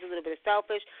together, but he's a little bit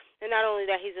selfish. And not only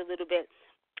that, he's a little bit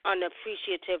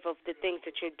unappreciative of the things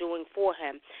that you're doing for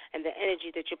him and the energy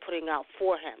that you're putting out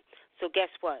for him. So guess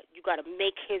what? You got to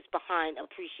make his behind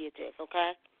appreciative,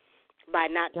 okay, by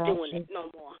not doing it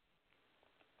no more.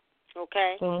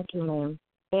 Okay? Thank you, ma'am.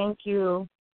 Thank you.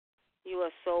 You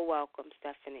are so welcome,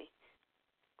 Stephanie.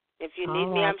 If you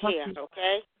need me, I'm here,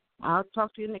 okay? I'll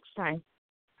talk to you next time.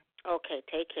 Okay,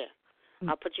 take care.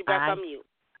 I'll put you back on mute.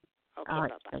 Okay, all right,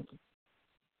 bye-bye. thank you.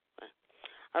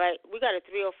 All right, we got a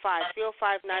 305.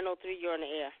 305-903, you're on the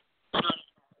air.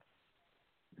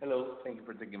 Hello, thank you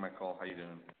for taking my call. How you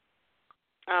doing?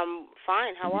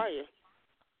 Fine. How are you?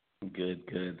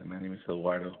 Good. My name is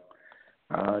Eduardo.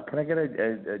 Can I get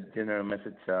a general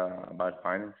message about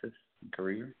finances and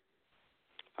career?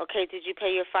 Okay, did you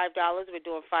pay your $5? We're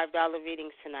doing $5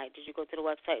 readings tonight. Did you go to the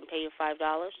website and pay your $5?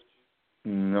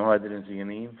 No, I didn't see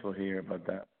any info here about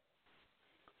that.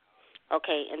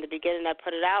 Okay, in the beginning I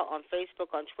put it out on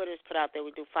Facebook, on Twitter, it's put out there.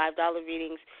 We do $5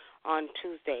 readings on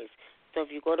Tuesdays. So if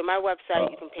you go to my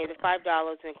website, you can pay the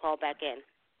 $5 and call back in.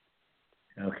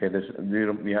 Okay,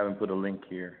 you haven't put a link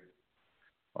here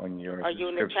on your Are you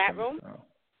in the chat room?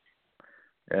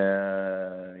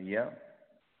 Yeah.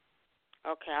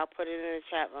 Okay, I'll put it in the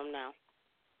chat room now.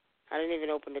 I didn't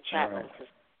even open the chat room because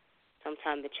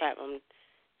sometimes the chat room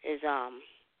is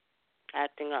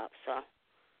acting up. So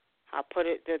I'll put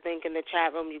the link in the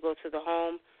chat room. You go to the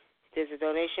home. There's a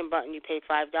donation button. You pay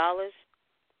 $5,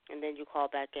 and then you call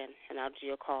back in, and I'll do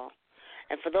your call.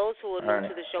 And for those who are new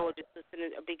to the show, or just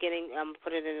listening at the beginning, I'm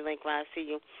putting it in the link when I see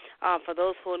you. For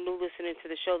those who are new listening to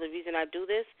the show, the reason I do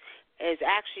this is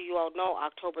actually, you all know,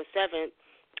 October 7th,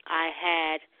 I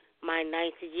had my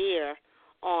 9th year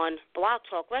on Blog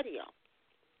Talk Radio.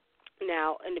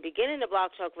 Now, in the beginning of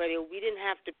Blog Talk Radio, we didn't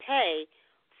have to pay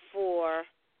for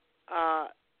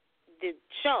the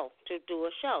show, to do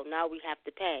a show. Now we have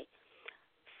to pay.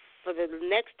 For the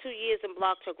next 2 years in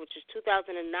Blog Talk, which is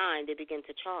 2009, they begin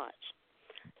to charge.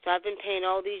 So I've been paying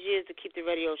all these years to keep the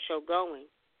radio show going.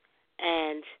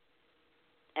 And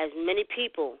as many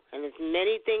people and as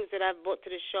many things that I've brought to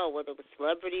the show, whether it was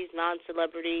celebrities,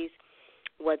 non-celebrities,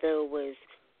 whether it was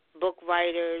book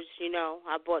writers,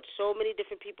 I brought so many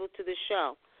different people to the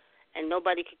show, and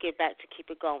nobody could get back to keep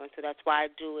it going. So that's why I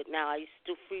do it now. I used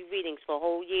to do free readings for a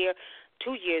whole year.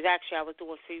 2 years, actually, I was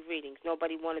doing free readings.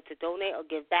 Nobody wanted to donate or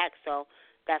give back, so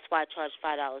that's why I charge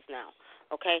 $5 now,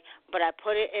 okay? But I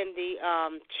put it in the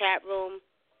chat room,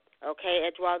 okay,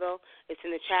 Eduardo? It's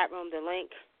in the chat room, the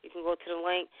link. You can go to the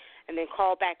link and then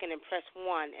call back in and press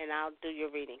 1, and I'll do your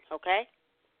reading, okay?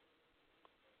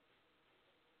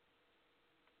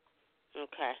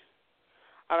 Okay.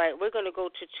 All right, we're going to go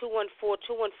to 214.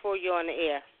 214, you're on the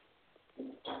air.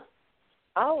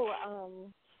 I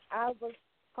was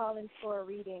calling for a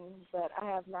reading, but I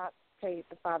have not paid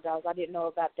the $5. I didn't know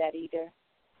about that either.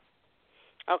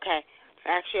 Okay.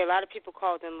 Actually, a lot of people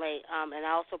called in late, and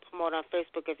I also promote on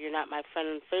Facebook. If you're not my friend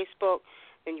on Facebook,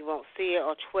 then you won't see it,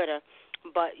 or Twitter.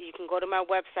 But you can go to my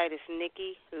website. It's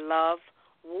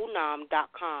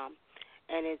NikkiLoveWunam.com,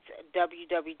 and it's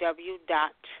www.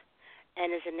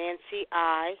 N as in Nancy,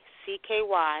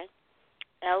 I-C-K-Y,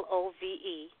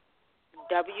 L-O-V-E-W-U,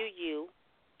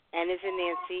 N as in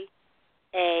Nancy,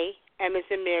 A, M as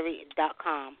in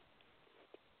Mary.com.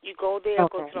 You go there,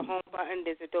 okay. Go to the home button,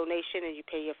 there's a donation, and you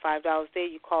pay your $5 there.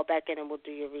 You call back in, and we'll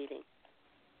do your reading.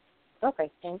 Okay,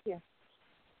 thank you.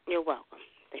 You're welcome.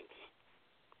 Thank you.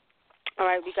 All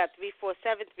right, we got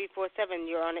 347. 347,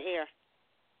 you're on the air.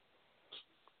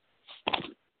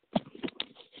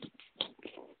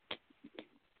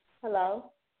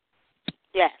 Hello?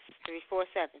 Yes,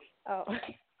 347. Oh.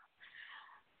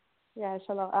 Yes,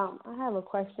 hello. I have a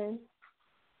question.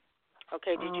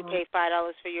 Okay, did you pay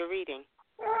 $5 for your reading?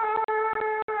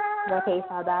 Did I pay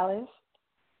 $5?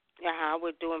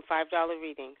 We're doing $5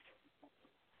 readings.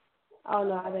 Oh,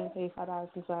 no, I didn't pay $5.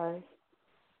 I'm sorry.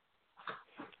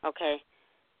 Okay.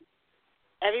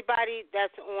 Everybody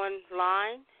that's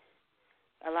online,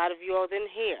 a lot of you all didn't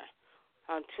hear.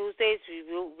 On Tuesdays,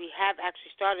 we have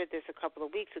actually started this a couple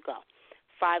of weeks ago,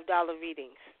 $5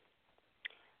 readings.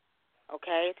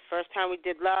 Okay? The first time we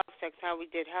did love, second time we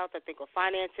did health, I think, or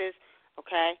finances.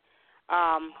 Okay?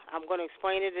 I'm going to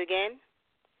explain it again.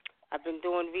 I've been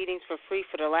doing readings for free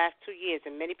for the last 2 years,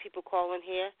 and many people call in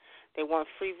here. They want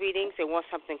free readings. They want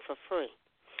something for free.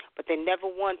 But they never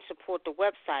want to support the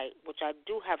website, which I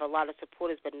do have a lot of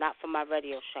supporters, but not for my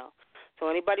radio show. So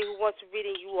anybody who wants a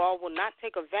reading, you all will not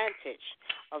take advantage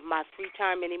of my free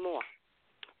time anymore.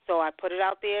 So I put it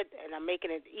out there, and I'm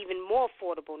making it even more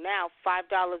affordable now. $5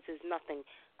 is nothing.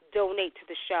 Donate to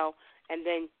the show, and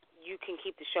then you can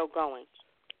keep the show going.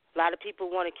 A lot of people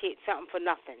want to keep something for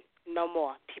nothing. No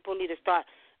more. People need to start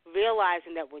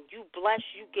realizing that when you bless,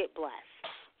 you get blessed.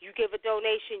 You give a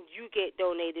donation, you get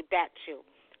donated back to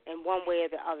in one way or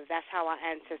the other. That's how our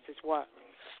ancestors work.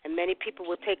 And many people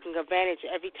were taking advantage.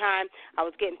 Every time I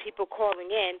was getting people calling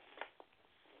in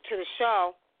to the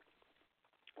show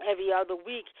every other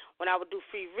week when I would do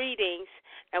free readings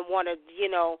and want to,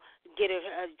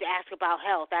 ask about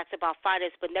health, ask about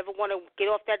finance, but never want to get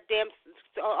off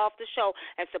off the show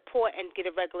and support and get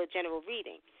a regular general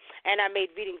reading. And I made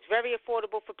readings very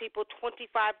affordable for people, $25,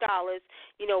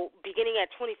 beginning at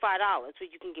 $25, so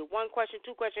you can get one question,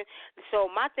 two questions. So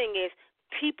my thing is,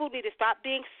 people need to stop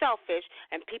being selfish,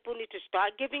 and people need to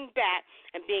start giving back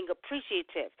and being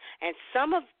appreciative. And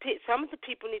some of the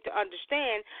people need to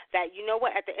understand that, you know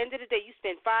what, at the end of the day, you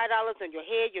spend $5 on your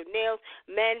hair, your nails,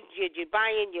 men, you're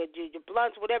buying your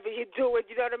blunts, whatever you're doing,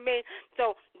 you know what I mean?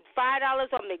 So $5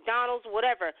 on McDonald's,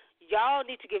 whatever. Y'all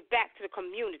need to give back to the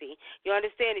community. You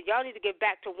understand that? Y'all need to give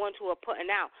back to ones who are putting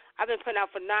out. I've been putting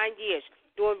out for 9 years,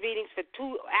 doing readings for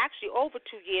over 2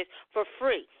 years for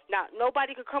free. Now,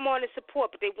 nobody could come on and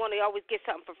support, but they want to always get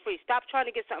something for free. Stop trying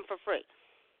to get something for free.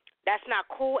 That's not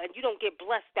cool, and you don't get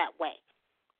blessed that way.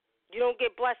 You don't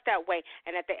get blessed that way.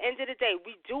 And at the end of the day,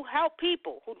 we do help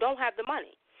people who don't have the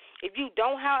money. If you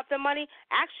don't have the money,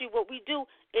 actually what we do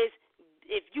is,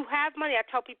 if you have money, I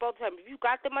tell people all the time, if you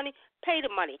got the money, pay the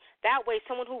money. That way,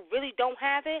 someone who really don't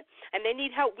have it and they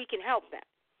need help, we can help them.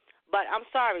 But I'm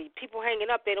sorry, people hanging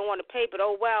up, they don't want to pay, but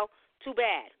oh well, too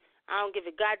bad. I don't give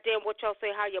a goddamn what y'all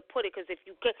say, how you put it, because if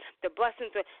you get the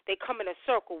blessings, they come in a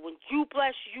circle. When you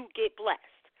bless, you get blessed.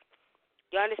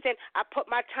 You understand? I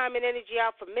put my time and energy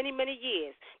out for many, many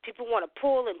years. People want to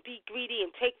pull and be greedy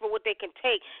and take for what they can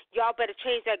take. Y'all better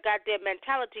change that goddamn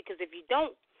mentality, because if you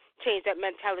don't change that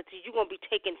mentality, you're going to be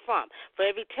taken from. For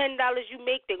every $10 you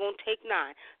make, they're going to take 9.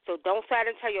 So don't sit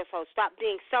and tell yourself, stop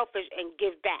being selfish and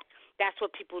give back. That's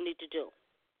what people need to do.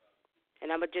 And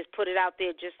I'm going to just put it out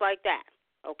there just like that,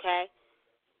 okay?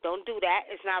 Don't do that.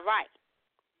 It's not right.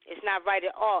 It's not right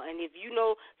at all. And if you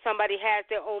know somebody has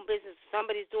their own business,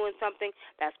 somebody's doing something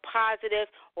that's positive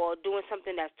or doing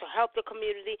something that's to help the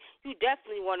community, you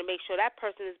definitely want to make sure that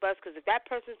person is blessed, because if that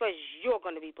person is blessed, you're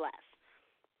going to be blessed.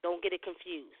 Don't get it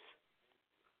confused.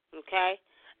 Okay?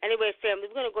 Anyway, family,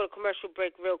 we're going to go to commercial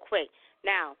break real quick.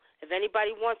 Now, if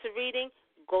anybody wants a reading,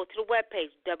 go to the webpage,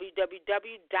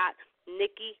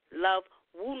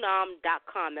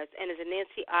 www.nikkilovewunam.com. That's N as in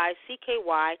Nancy,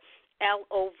 ICKYLOVEWUN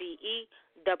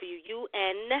as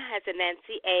in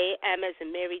Nancy, AM as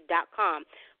in Mary.com.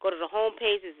 Go to the home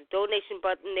page. There's a donation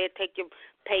button there. Pay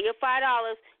your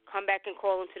 $5. Come back and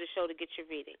call into the show to get your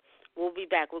reading. We'll be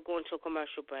back. We're going to a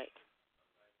commercial break.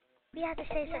 We have to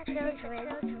say some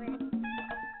children.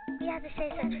 We have to say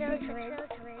some children.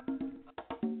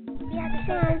 We have to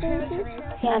say some children.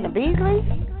 Tiana Beasley?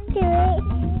 2.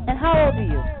 And how old are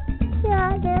you?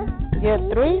 Yeah. You're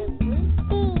 3?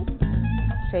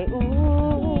 Say ooh,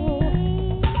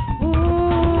 ooh,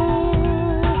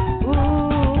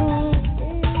 ooh,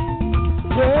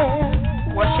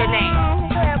 yeah. What's your name?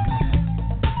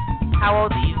 How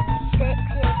old are you? 6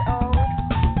 years old.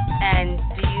 And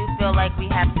do you feel like we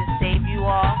have to save you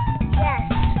all? Yes.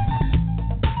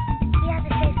 We have to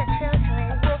say some children.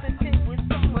 The world is filled with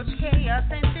so much chaos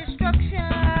and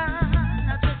destruction.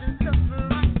 Our children suffer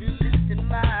under this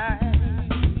demise.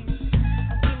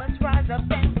 We must rise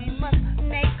up and we must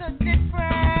make a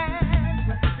difference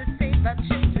to save our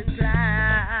children's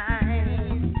lives.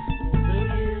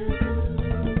 Will you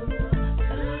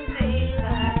to save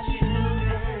our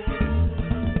children?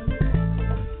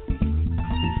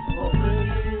 What will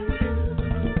you do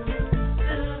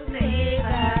to save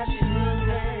our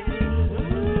children?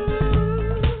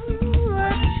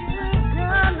 What you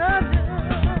gonna do?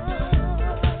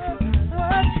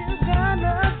 What you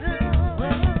gonna do?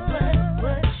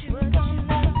 What you gonna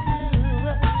do?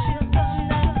 What you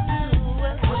gonna do?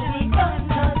 What are we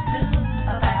gonna do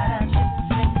about our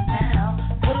children now?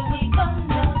 What are we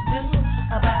gonna do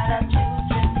about our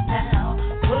children now?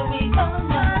 What are we gonna do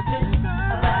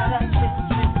about our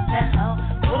children now?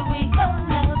 What are we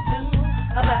gonna do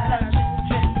about our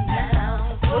children now?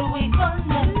 What are we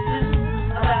gonna do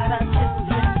about our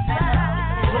children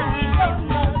now? What are we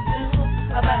gonna do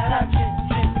about our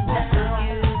children now? What will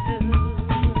you do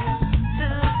to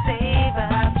save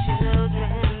our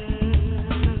children?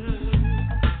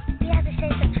 We have to say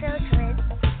some children.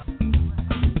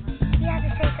 We have to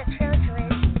say some children.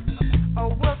 Our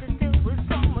world is filled with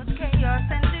so much chaos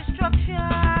and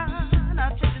destruction.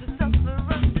 Our children suffer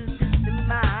under this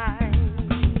demise.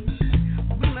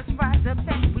 We must rise up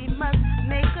and we must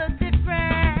make a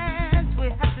difference. We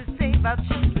have to save our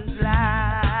children's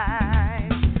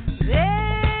lives.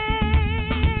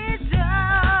 They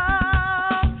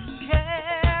don't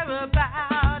care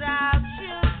about our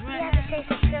We have to say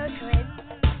some children.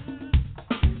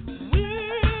 We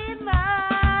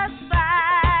must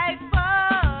fight for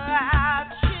our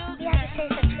We have to say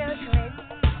some children.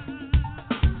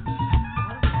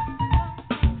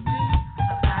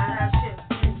 About our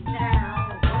children now,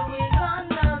 what are we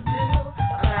gonna do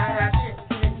about our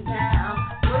children now?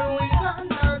 What are we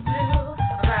gonna do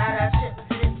about our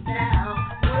children now?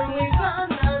 What are we gonna do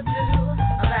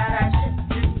about our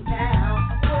children now?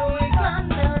 What are we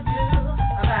gonna do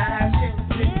about our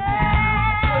children now?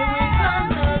 What are we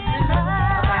gonna do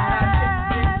about our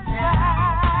children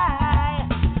now?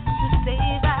 To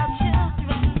save our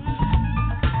children.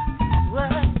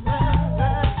 What you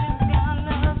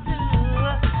gonna do?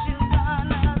 What you gonna do? What you gonna do?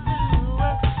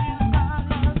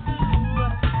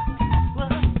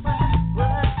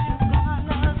 What you gonna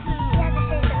do? We have to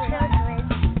say some children.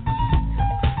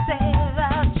 Save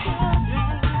our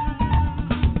children.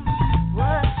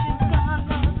 What you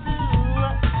gonna do?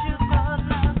 What you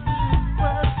gonna do?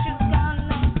 What you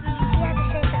gonna do? We have to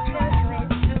say some children.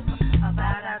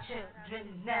 About our children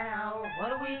now,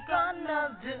 what are we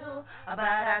gonna do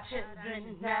about our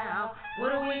children now?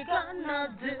 What are we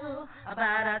gonna do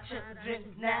about our children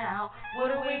now?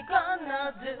 What are we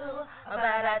gonna do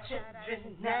about our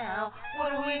children now?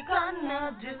 What are we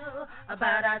gonna do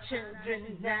about our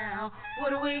children now?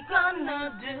 What are we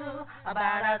gonna do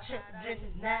about our children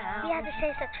now? We have to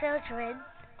say some children.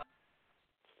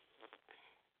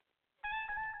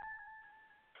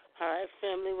 All right,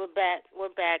 family, we're back.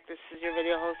 This is your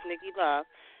radio host, Nikki Love.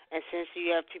 And since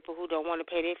you have people who don't want to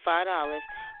pay their $5,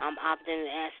 I'm opting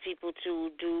to ask people to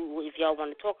do, if y'all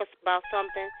want to talk about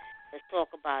something, Let's talk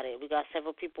about it. We got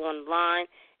several people on the line.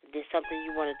 If there's something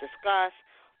you want to discuss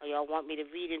or y'all want me to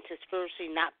read into spiritually,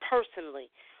 not personally,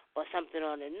 or something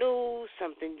on the news,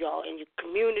 something y'all in your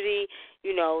community,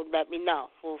 let me know.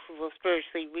 We'll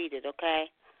spiritually read it, okay?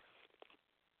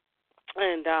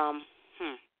 And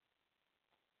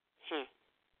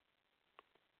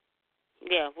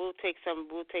yeah, we'll take some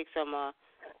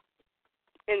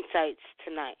insights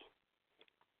tonight.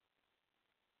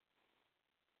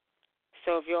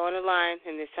 So if you're on the line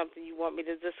and there's something you want me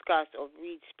to discuss or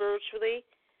read spiritually,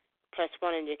 press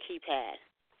 1 on your keypad.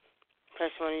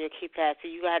 Press 1 on your keypad. So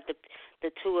you got the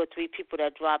 2 or 3 people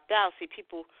that dropped out. See,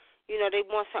 people, they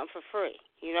want something for free.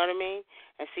 You know what I mean?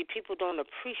 And see, people don't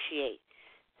appreciate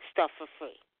stuff for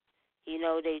free. They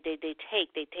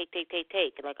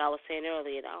take. Like I was saying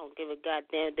earlier, I don't give a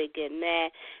goddamn. They get mad,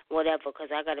 whatever,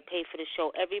 because I got to pay for the show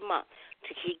every month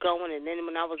to keep going. And then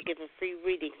when I was giving free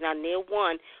readings, now near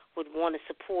one would want to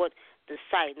support the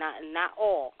site, not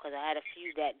all, because I had a few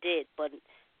that did, but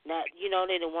not,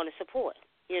 they didn't want to support.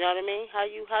 You know what I mean? How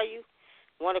you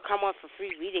want to come on for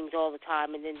free readings all the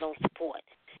time and then don't support,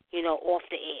 off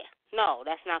the air? No,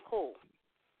 that's not cool.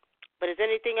 But is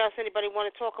anything else anybody want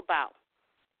to talk about?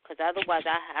 Because otherwise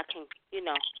I can,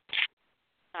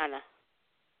 kind of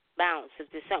bounce. If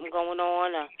there's something going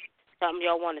on or something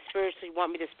y'all want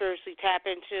me to spiritually tap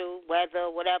into, weather,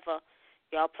 whatever,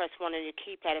 y'all press 1 on your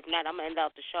keypad. If not, I'm going to end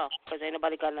out the show because ain't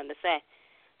nobody got nothing to say.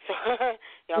 So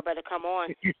y'all better come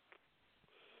on.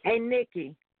 Hey,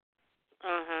 Nikki.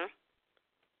 Uh-huh.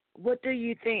 What do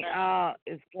you think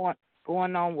is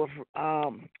going on with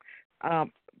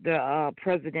the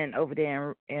president over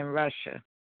there in Russia?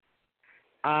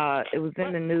 It was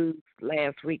in the news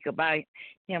last week about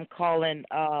him calling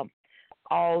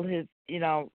all his,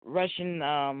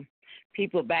 Russian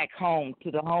people back home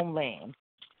to the homeland.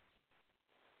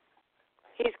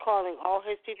 He's calling all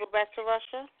his people back to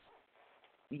Russia?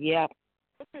 Yep.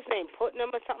 What's his name? Putnam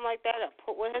or something like that?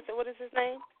 What is his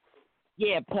name?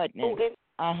 Yeah, Putnam. Putin?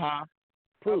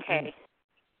 Putin. Okay.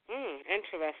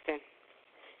 Interesting.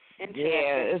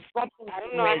 Yeah, it's something I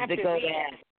don't know. I have to to go read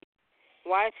down. it.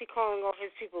 Why is he calling all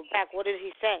his people back? What did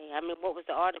he say? I mean, what was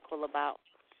the article about?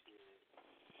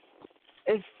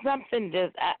 It's something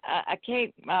that I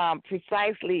can't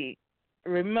precisely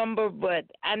remember, but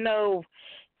I know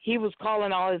he was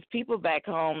calling all his people back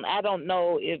home. I don't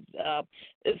know if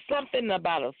it's something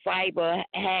about a cyber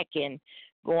hacking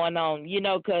going on,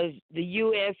 because the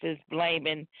U.S. is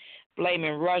blaming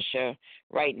Russia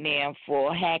right now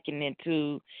for hacking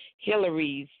into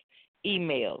Hillary's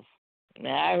emails.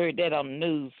 Now, I heard that on the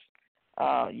news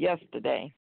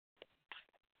yesterday.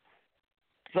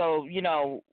 So,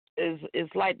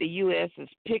 it's like the U.S. is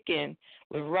picking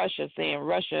with Russia, saying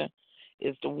Russia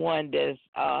is the one that's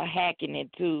hacking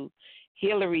into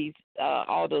Hillary's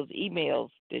all those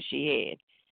emails that she had,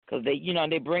 because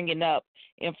they're bringing up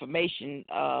information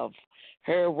of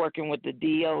her working with the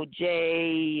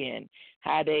DOJ and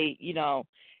how they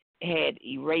had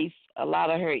erased a lot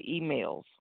of her emails.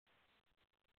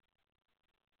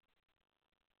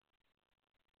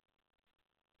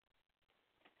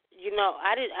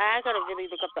 I gotta really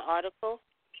look up the article.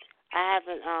 I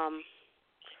haven't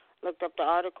looked up the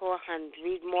article and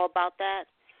read more about that.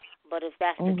 But if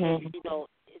that's the case,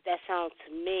 that sounds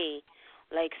to me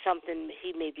like something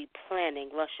he may be planning.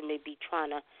 Russia may be trying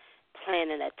to plan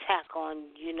an attack on,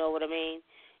 you know what I mean,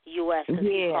 U.S. because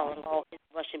he's calling all his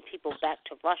Russian people back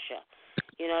to Russia.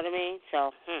 You know what I mean?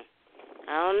 So,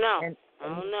 I don't know. I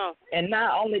don't know. And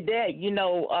not only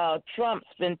that, Trump's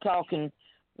been talking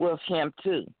with him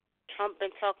too. Trump been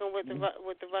talking with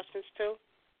the Russians too?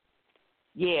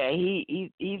 Yeah,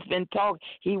 he's been talking.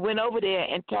 He went over there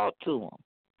and talked to them.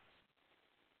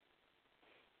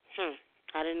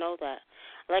 I didn't know that.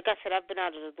 Like I said, I've been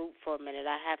out of the loop for a minute.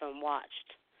 I haven't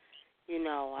watched.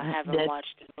 I haven't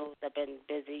watched the news. I've been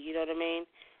busy. You know what I mean?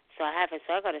 So I haven't.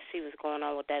 So I got to see what's going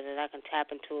on with that I can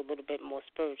tap into a little bit more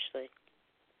spiritually.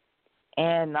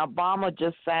 And Obama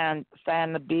just signed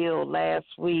the bill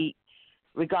last week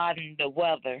regarding the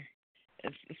weather.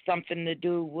 It's something to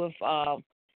do with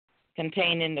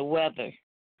containing the weather.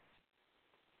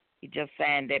 He just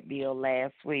signed that bill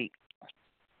last week.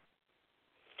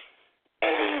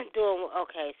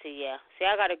 Okay, see, I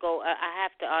got to go. I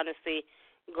have to honestly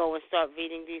go and start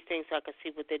reading these things so I can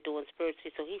see what they're doing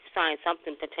spiritually. So he signed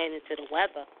something pertaining to the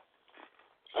weather.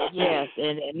 Yes,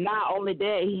 and not only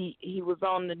that, he was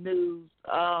on the news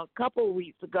a couple of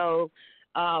weeks ago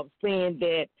saying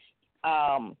that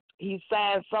he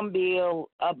signed some bill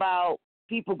about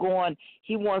people going,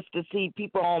 he wants to see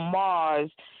people on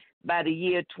Mars by the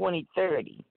year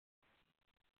 2030.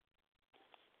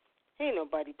 Ain't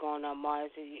nobody going on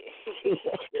Mars. Nobody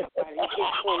gets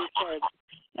 2030.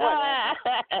 I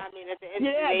mean, at the end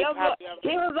of the day, he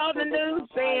was on the news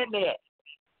saying that.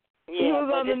 Yeah, he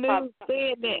was on the news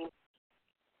saying that.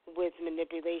 With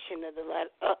manipulation of the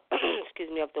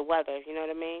of the weather. You know what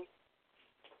I mean?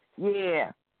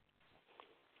 Yeah.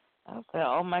 I said,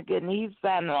 oh my goodness, he's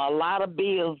signing a lot of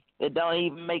bills that don't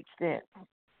even make sense.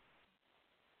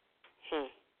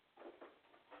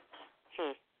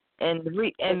 And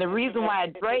the reason why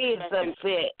Dre is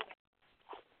upset.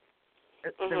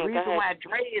 The reason why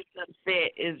Dre is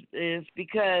upset is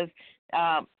because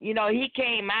he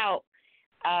came out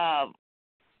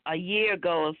a year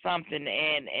ago or something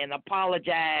and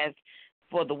apologized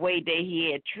for the way that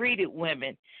he had treated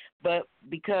women, but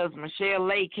because Michelle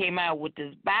Lay came out with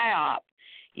this biop,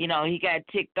 he got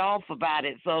ticked off about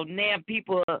it. So now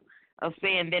people are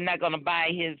saying they're not going to buy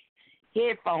his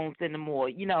headphones anymore.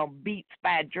 Beats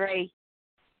by Dre.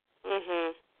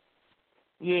 Mhm.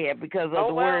 Yeah, because of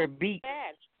the word beat.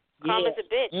 Bad. Karma's a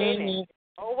bitch, ain't it?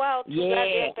 Oh well, too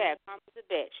goddamn bad. Karma's a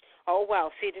bitch. Oh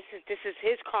well, see, this is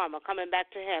his karma coming back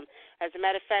to him. As a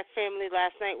matter of fact, family,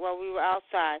 last night while we were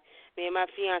outside, me and my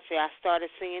fiance, I started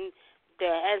seeing the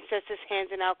ancestors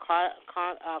handing out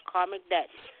karmic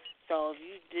debts. So if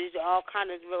you did all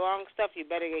kind of wrong stuff, you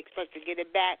better expect to get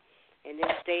it back in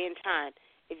this day and time.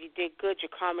 If you did good, your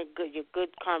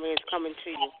good karma is coming to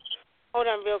you. Hold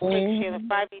on real quick, Sheila.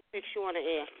 586, you on the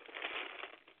air.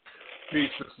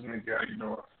 Peace, Sister Nikki. How you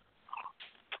doing?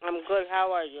 I'm good.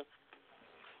 How are you?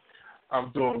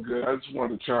 I'm doing good. I just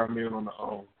wanted to chime in on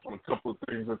a couple of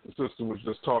things that the sister was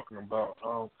just talking about.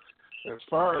 As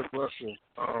far as Russia,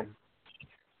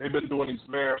 they've been doing these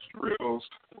mass drills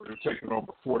where they're taking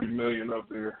over 40 million of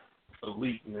their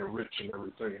elite and their rich and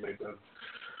everything. They've been,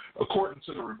 according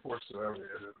to the reports that I've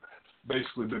read,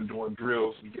 basically been doing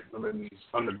drills and getting them in these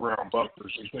underground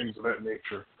bunkers and things of that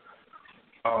nature,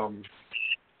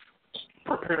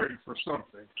 preparing for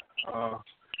something.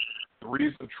 The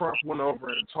reason Trump went over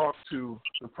and talked to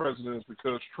the president is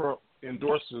because Trump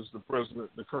endorses the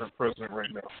current president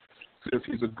right now. Says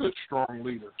he's a good, strong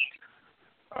leader,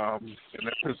 and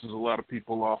that pisses a lot of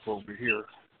people off over here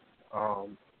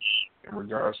in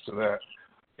regards to that.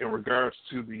 In regards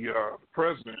to the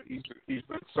president, he's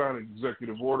been signing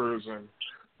executive orders, and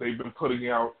they've been putting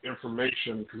out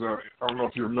information. Because I don't know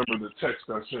if you remember the text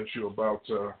I sent you about,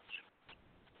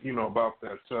 about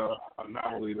that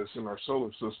anomaly that's in our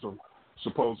solar system,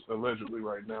 allegedly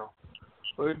right now.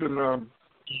 So they've been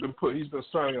he's been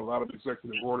signing a lot of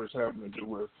executive orders having to do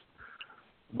with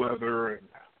weather, and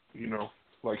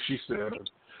like she said,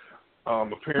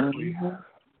 apparently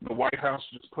the White House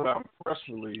just put out a press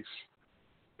release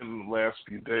in the last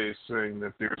few days saying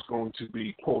that there's going to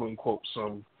be, quote unquote,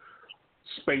 some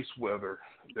space weather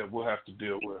that we'll have to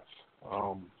deal with.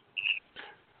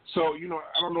 So,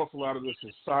 I don't know if a lot of this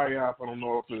is psyop. I don't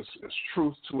know if it's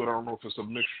truth to it. I don't know if it's a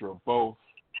mixture of both.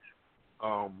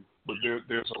 But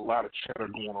there's a lot of chatter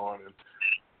going on. And,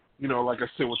 like I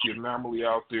said, with the anomaly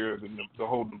out there, the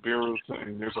whole Nibiru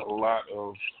thing, there's a lot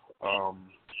of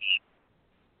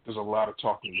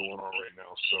talking going on right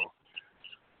now. So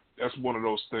that's one of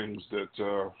those things that,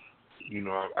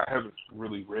 I haven't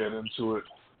really read into it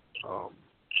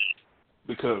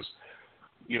because,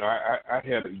 I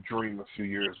had a dream a few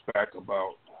years back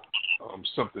about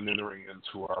something entering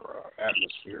into our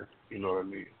atmosphere, you know what I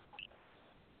mean?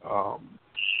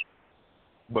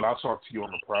 But I'll talk to you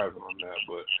on the private on that.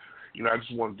 But, I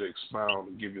just wanted to expound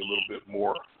and give you a little bit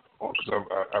more because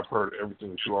I've heard everything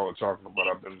that you all are talking about.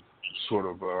 I've been sort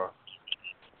of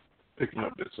picking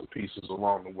up bits and pieces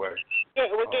along the way.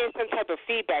 Yeah, we're getting some type of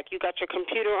feedback. You got your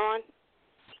computer on?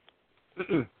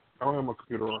 I don't have my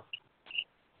computer on.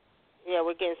 Yeah,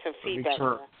 we're getting some feedback.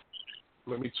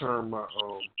 Let me turn my.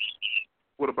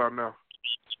 What about now?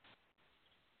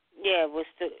 Yeah, go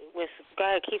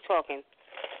ahead, keep talking.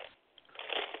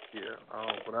 Yeah,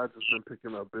 but I've just been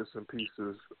picking up bits and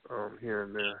pieces here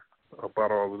and there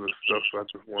about all of this stuff. So I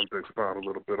just wanted to expound a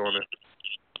little bit on it.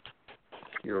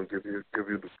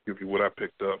 Give you what I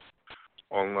picked up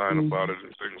online about it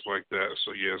and things like that.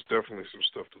 So yeah, it's definitely some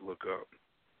stuff to look up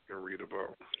and read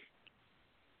about.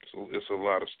 So it's a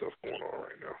lot of stuff going on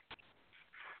right now.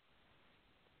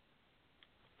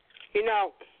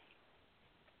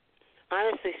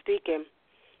 Honestly speaking,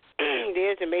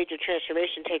 there's a major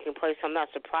transformation taking place. I'm not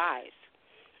surprised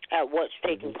at what's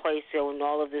taking place in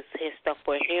all of this stuff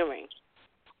we're hearing.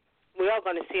 We are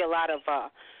going to see a lot of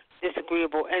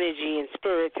disagreeable energy and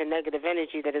spirits and negative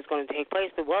energy that is going to take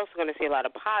place, but we're also going to see a lot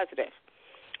of positive.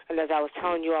 And as I was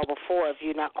telling you all before, if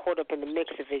you're not caught up in the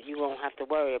mix of it, you won't have to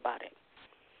worry about it.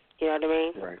 You know what I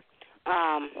mean? Right.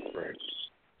 Right.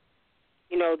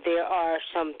 there are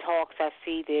some talks I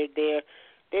see.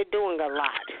 They're doing a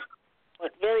lot.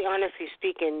 But really, honestly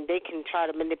speaking, they can try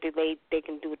to manipulate. They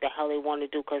can do what the hell they want to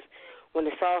do, because when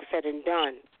it's all said and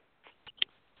done,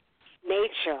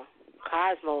 nature,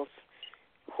 cosmos,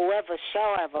 however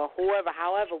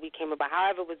we came about,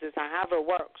 however it was designed, however it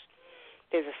works,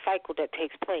 there's a cycle that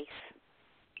takes place.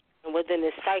 And within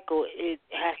this cycle, it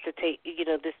has to take,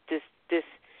 these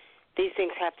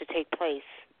things have to take place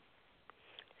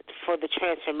for the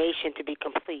transformation to be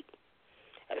complete.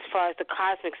 As far as the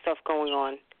cosmic stuff going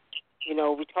on,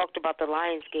 we talked about the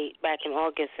Lionsgate back in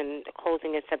August and the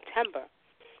closing in September.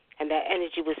 And that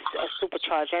energy was a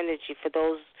supercharged energy. For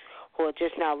those who are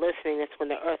just now listening, that's when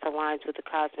the Earth aligns with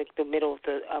the middle of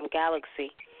the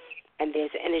galaxy. And there's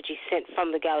energy sent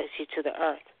from the galaxy to the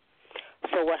Earth.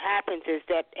 So what happens is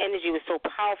that energy was so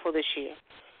powerful this year.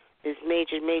 There's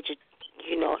major,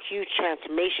 huge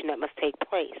transformation that must take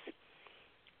place.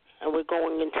 And we're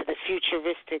going into the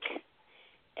futuristic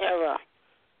era.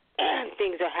 And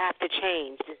things that have to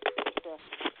change.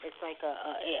 It's like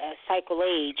a cycle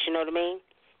age, you know what I mean?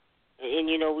 And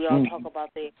we all talk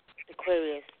about the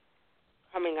Aquarius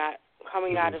coming out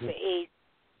of the age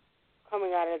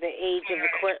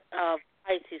of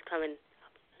Pisces, coming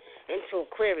into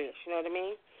Aquarius, you know what I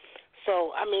mean?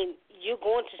 So you're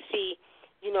going to see,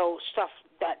 stuff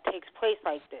that takes place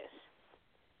like this.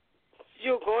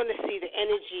 You're going to see the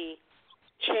energy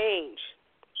change.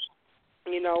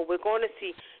 We're going to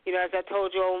see, as I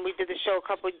told you when we did the show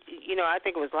I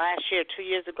think it was last year, 2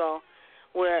 years ago,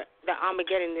 where the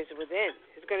Armageddon is within.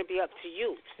 It's going to be up to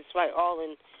you. It's right, all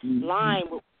in line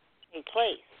with what's taking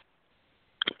place.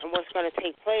 And what's going to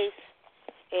take place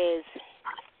is,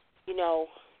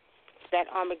 that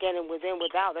Armageddon within,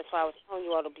 without. That's why I was telling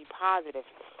you all to be positive.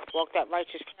 Walk that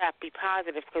righteous path, be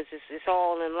positive, because it's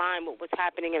all in line with what's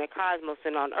happening in the cosmos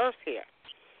and on Earth here.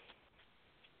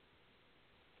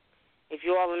 If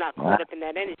you all are not caught up in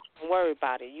that energy, don't worry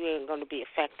about it. You ain't going to be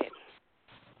affected.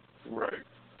 Right.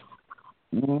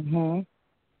 Mhm.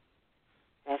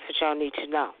 That's what y'all need to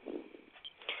know.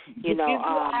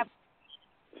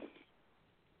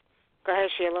 Go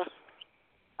ahead, Sheila.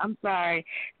 I'm sorry.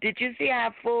 Did you see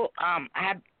how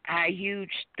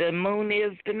huge the moon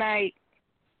is tonight?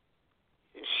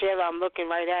 Sheila, I'm looking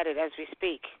right at it as we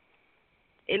speak.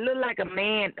 It looked like a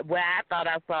man. Well, I thought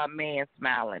I saw a man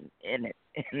smiling in it,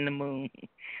 in the moon.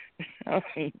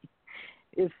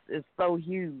 It's so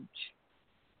huge.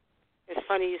 It's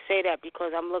funny you say that,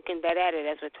 because I'm looking at it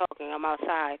as we're talking. I'm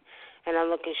outside, and I'm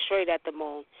looking straight at the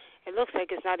moon. It looks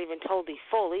like it's not even totally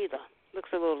full either. It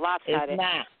looks a little lopsided. It's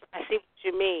not. I see what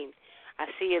you mean. I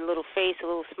see a little face, a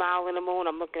little smile in the moon.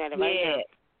 I'm looking at it right now.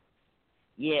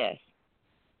 Yes.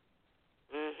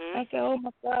 Mhm. I said, "Oh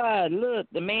my God! Look,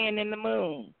 the man in the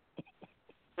moon.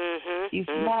 Mhm. He's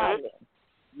smiling."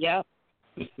 Yep.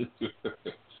 My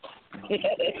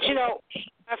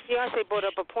fiance brought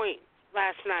up a point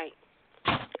last night.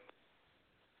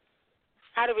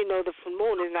 How do we know the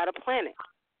moon is not a planet?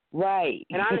 Right.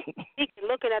 And honestly speaking,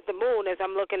 looking at the moon as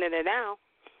I'm looking at it now,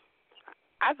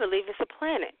 I believe it's a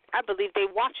planet. I believe they're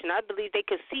watching. I believe they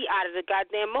could see out of the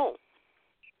goddamn moon.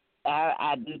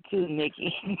 I do too,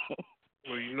 Nikki.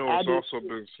 Well, it's also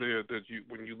been said that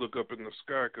when you look up in the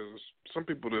sky, because some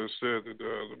people have said that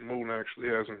the moon actually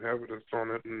has inhabitants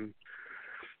on it, and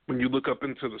when you look up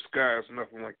into the sky, it's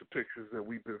nothing like the pictures that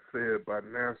we've been fed by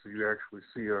NASA. You actually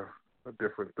see a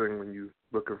different thing when you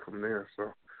looking from there.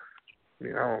 So,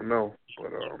 I don't know,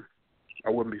 but I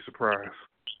wouldn't be surprised.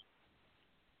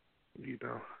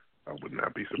 I would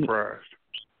not be surprised.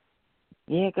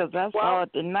 Yeah, because I saw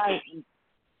it tonight.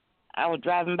 I was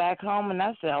driving back home, and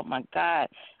I said, "Oh my God!"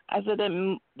 I said,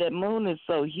 "That moon is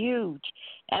so huge."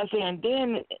 I said, and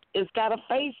then it's got a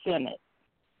face in it.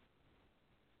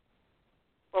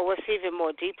 Well, what's even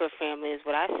more deeper, family, is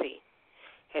what I see.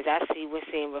 We're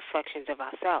seeing reflections of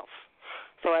ourselves.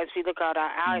 So as we look out our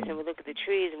eyes and we look at the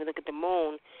trees and we look at the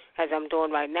moon, as I'm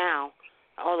doing right now,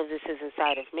 all of this is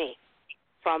inside of me.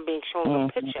 So I'm being shown a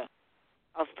picture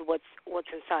of what's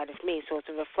inside of me. So it's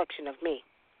a reflection of me.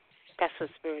 That's what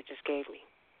Spirit just gave me.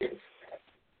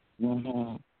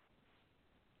 Mhm.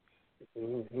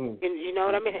 You know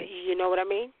what I mean? You know what I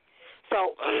mean?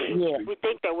 So we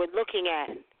think that we're looking at,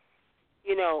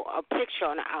 a picture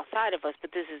on the outside of us,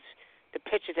 but this is the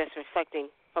picture that's reflecting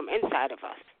from inside of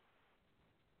us.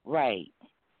 Right.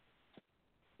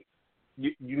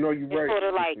 You're right, sort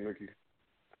of like, Nikki.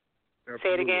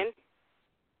 Say it again?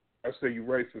 I say you're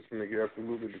right, Sister Nikki,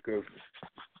 absolutely, because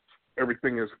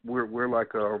everything is, we're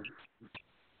like a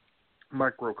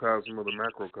microcosm of the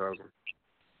macrocosm.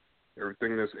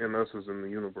 Everything that's in us is in the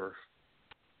universe.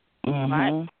 Mm-hmm.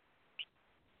 Right.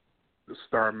 the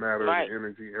star matter, right. the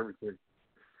energy, everything.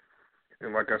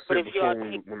 And like I But said if you before, are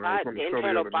when I was on the the show the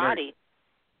internal other body night,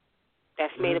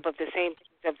 that's made up of the same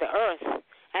things of the earth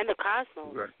and the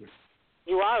cosmos, exactly.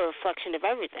 you are a reflection of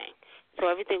everything. So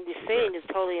everything we're seeing is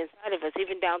totally inside of us,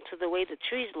 even down to the way the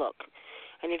trees look.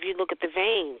 And if you look at the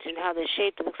veins and how they're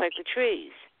shaped, it looks like the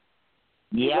trees.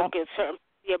 You look at certain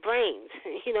your brains.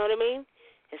 You know what I mean?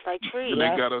 It's like trees. And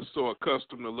they got us so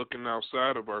accustomed to looking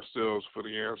outside of ourselves for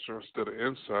the answer instead of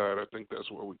inside. I think that's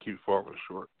where we keep falling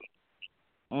short.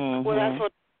 Well,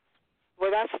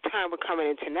 that's the time we're coming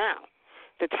into now.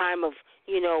 The time of,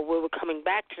 where we're coming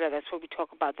back to that. That's where we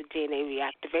talk about the DNA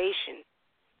reactivation.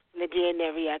 And the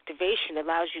DNA reactivation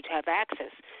allows you to have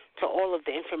access to all of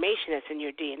the information that's in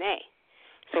your DNA.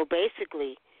 So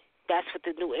basically, that's what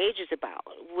the New Age is about.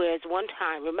 Whereas one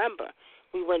time, remember,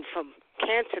 we went from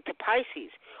Cancer to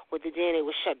Pisces, where the DNA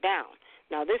was shut down.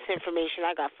 Now, this information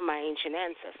I got from my ancient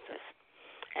ancestors.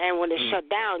 And when it shut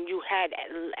down, you had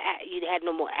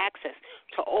no more access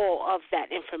to all of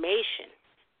that information.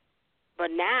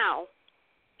 But now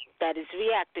that is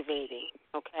reactivating,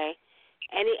 okay,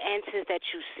 any answers that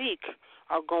you seek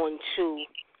are going to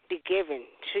be given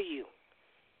to you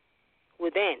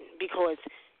within, because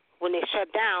when they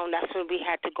shut down, that's when we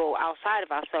had to go outside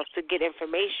of ourselves to get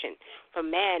information from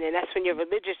man, and that's when your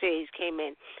religious age came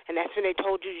in, and that's when they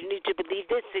told you need to believe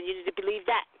this and you need to believe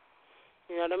that.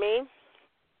 You know what I mean?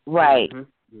 Right.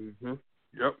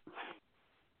 Yep.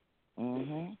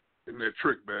 In that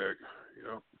trick bag.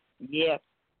 Yep. Yep.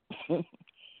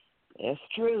 That's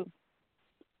true.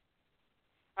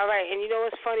 All right, and you know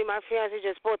what's funny? My fiance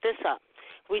just brought this up.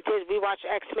 We watched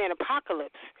X-Men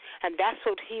Apocalypse, and that's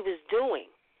what he was doing.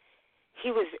 He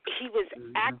was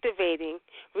reactivating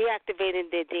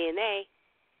their DNA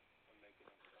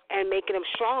and making them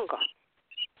stronger.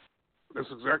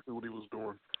 That's exactly what he was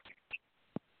doing.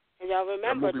 And y'all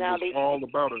remember that movie now was all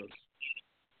about us.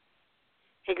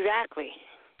 Exactly.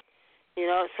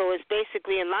 So it's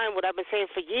basically in line with what I've been saying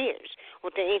for years,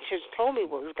 what the ancients told me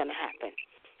what was going to happen.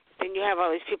 Then you have all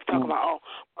these people talking about,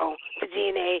 the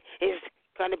DNA is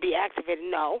going to be activated.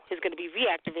 No, it's going to be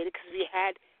reactivated because we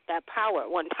had that power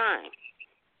at one time.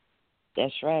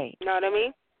 That's right. You know what I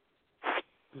mean?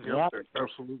 Yep.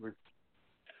 Absolutely.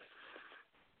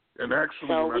 And actually,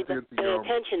 so when I did the pay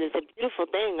attention is a beautiful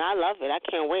thing. I love it. I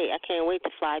can't wait. I can't wait to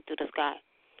fly through the sky.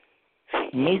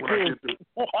 Me too.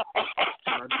 When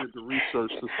I did the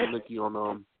research, Sister Nikki, on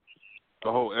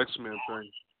the whole X-Men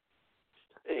thing,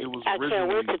 it was originally can't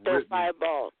wait to throw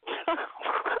fireballs.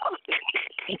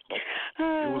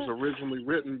 It was originally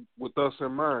written with us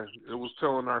in mind. It was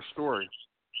telling our story.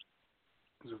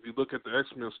 If you look at the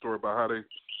X-Men story about how they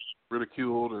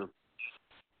ridiculed and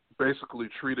basically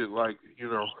treated like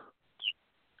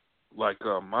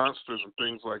monsters and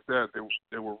things like that,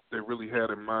 they really had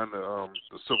in mind the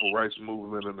civil rights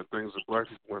movement and the things that black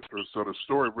people went through. So the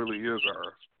story really is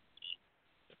ours.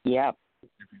 Yep. If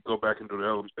you go back into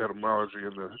the etymology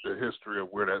and the history of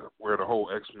where the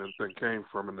whole X-Men thing came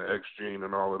from and the X gene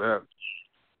and all of that,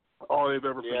 all they've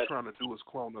ever been trying to do is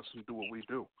clone us and do what we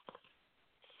do.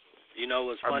 You know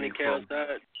what's funny, Kale?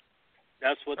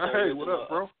 That's what the hey, what up,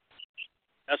 bro?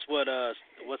 That's what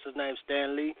what's his name,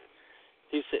 Stan Lee?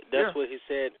 He said that's what he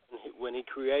said when he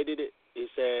created it. He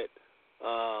said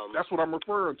that's what I'm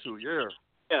referring to. Yeah.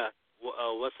 Yeah.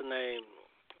 What's the name?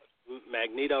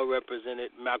 Magneto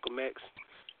represented Malcolm X,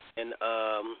 and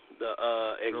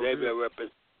the Xavier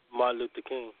represented Martin Luther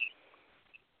King.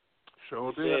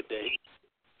 Sure he did. Said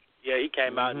that he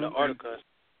came out in the article.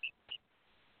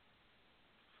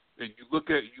 And you look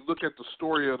at the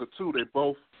story of the two. They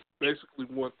both basically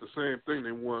want the same thing.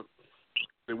 They want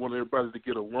everybody to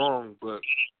get along. But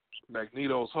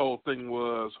Magneto's whole thing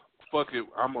was, fuck it,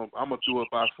 I'm gonna do it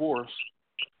by force,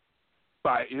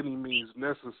 by any means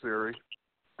necessary.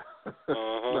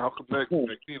 Malcolm X,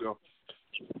 Magneto,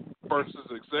 versus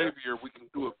Xavier, we can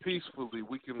do it peacefully.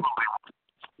 We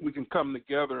can come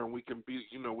together and we can be,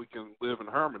 we can live in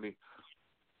harmony.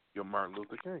 You're Martin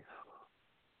Luther King.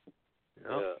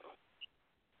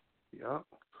 Yeah.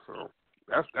 So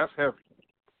that's heavy.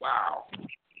 Wow.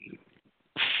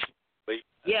 But,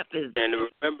 yep. And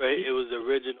remember, it was the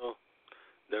original.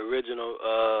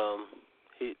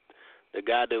 The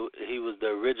guy that he was the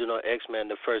original X-Man,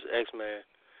 the first X-Man,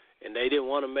 and they didn't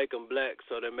want to make him black,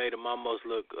 so they made him almost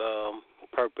look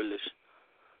purplish.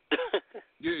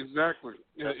 Yeah, exactly.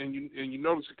 Yeah, and you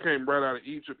notice it came right out of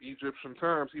Egypt, Egyptian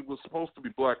times. He was supposed to be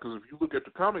black because if you look at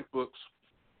the comic books,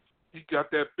 he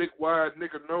got that big wide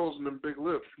nigger nose and them big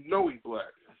lips. You know he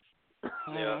black.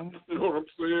 Yeah. You know what I'm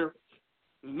saying?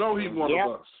 You know he's one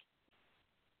of us.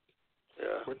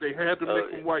 Yeah. But they had to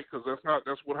make them white because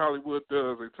that's what Hollywood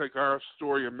does. They take our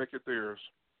story and make it theirs.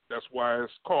 That's why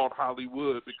it's called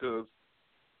Hollywood, because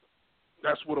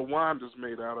that's what a wand is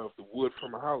made out of, the wood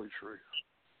from a holly tree.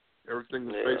 Everything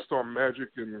is based on magic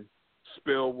and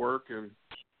spell work and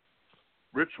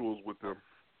rituals with them.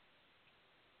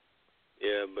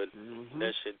 Yeah, but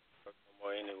that shit don't work no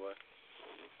more anyway.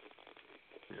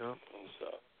 Yeah. So.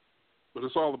 But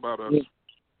it's all about us.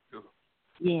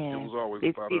 Yeah. It was always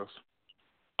about us.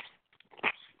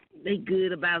 They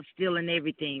good about stealing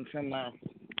everything from us.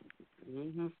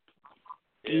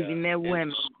 Even their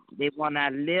women. They want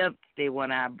our lips, they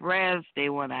want our breasts, they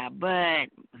want our butt,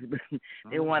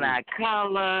 they want our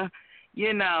color,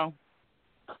 you know,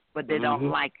 but they don't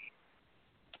like it.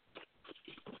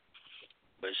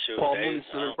 But sure, Paul Mooney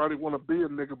said everybody want to be a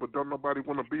nigga, but don't nobody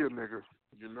want to be a nigga,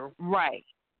 you know? Right.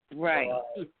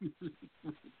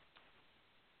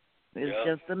 It's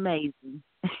just amazing.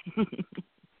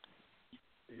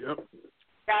 Yep.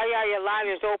 Yeah, your line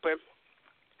is open.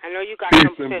 I know you got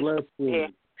Peace some and blessings. here.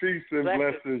 Peace and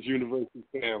blessings, Universal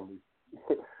family.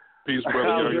 Peace,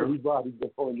 brother. How's everybody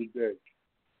doing today?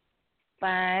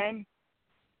 Fine.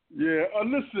 Yeah.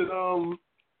 Listen.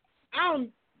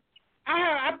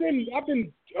 I've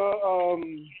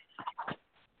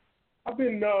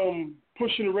been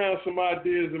pushing around some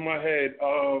ideas in my head. I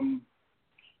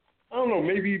don't know.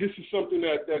 Maybe this is something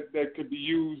that could be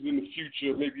used in the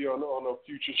future. Maybe on a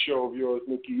future show of yours,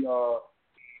 Nikki.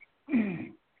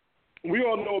 We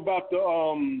all know about the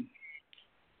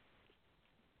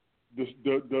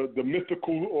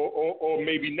mythical or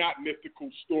maybe not mythical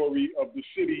story of the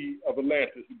city of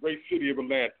Atlantis, the great city of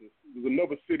Atlantis. There was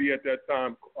another city at that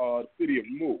time, the city of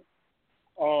Mu.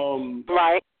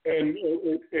 Right. And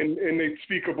they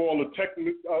speak of all the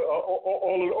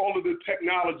all of the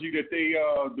technology that they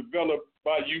developed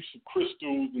by use of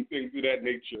crystals and things of that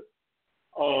nature.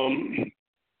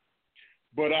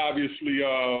 But obviously,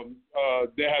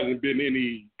 there hasn't been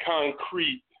any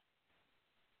concrete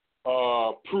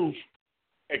proof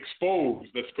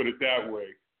exposed, let's put it that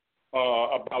way,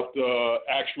 about the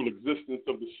actual existence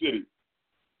of the city.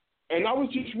 And I was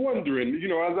just wondering, you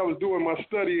know, as I was doing my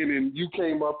studying, and you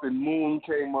came up, and Moon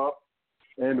came up,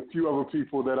 and a few other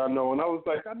people that I know, and I was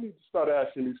like, I need to start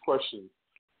asking these questions.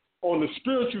 On the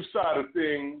spiritual side of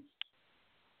things,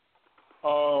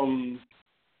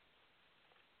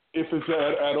 if it's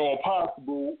at all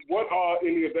possible, what are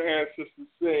any of the ancestors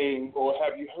saying, or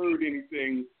have you heard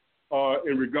anything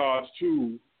in regards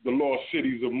to the lost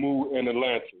cities of Mu and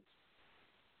Atlantis?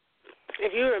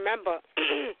 If you remember,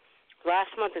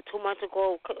 last month or 2 months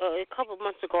ago, a couple of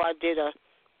months ago, I did a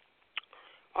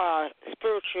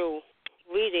spiritual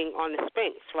reading on the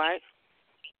Sphinx, right?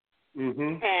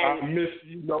 Mm-hmm. And I missed,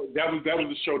 you know, that was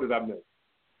the show that I missed,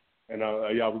 and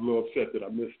I was a little upset that I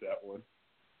missed that one.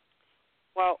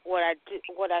 Well, what I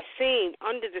seen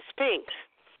under the Sphinx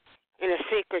in the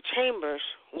sacred chambers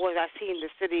was I seen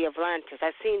the city of Atlantis.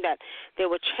 I seen that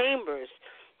there were chambers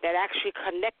that actually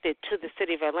connected to the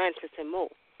city of Atlantis and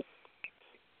Mu.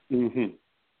 Mm-hmm.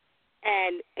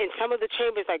 And in some of the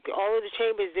chambers, like all of the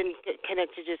chambers didn't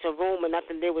connect to just a room or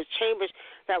nothing. There was chambers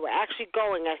that were actually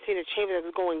going. I seen a chamber that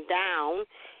was going down,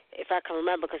 if I can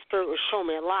remember, because Spirit was showing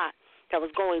me a lot, that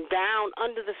was going down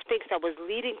under the Sphinx that was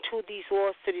leading to these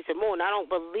lost cities of Mu. And I don't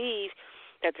believe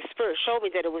that the Spirit showed me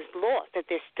that it was lost,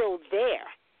 that they're still there.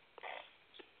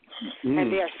 And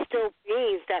there are still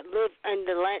beings that live in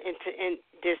the land, and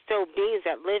there's still beings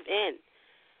that live in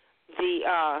the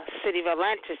city of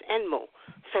Atlantis and Mu.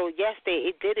 So yes,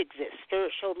 it did exist.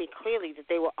 Spirit showed me clearly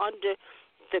that they were under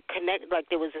the like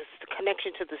there was a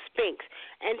connection to the Sphinx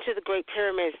and to the Great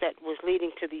Pyramids that was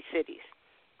leading to these cities.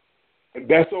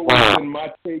 That's always been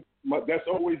my take. That's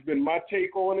always been my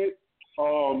take on it,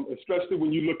 especially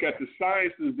when you look at the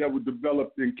sciences that were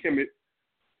developed in Kemet,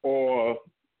 or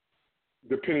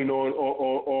depending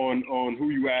on who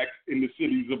you ask, in the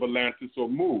cities of Atlantis or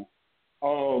Mu,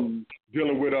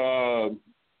 dealing with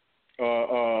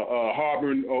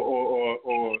harboring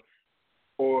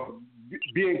or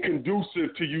being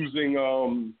conducive to using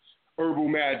herbal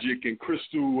magic and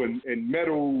crystal and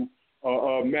metal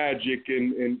magic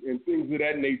and things of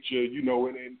that nature, you know,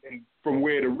 and from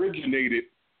where it originated.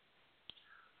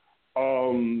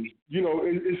 You know,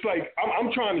 it's like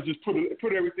I'm trying to just put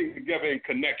everything together in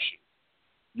connection.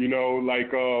 You know,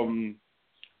 like when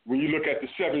you look at the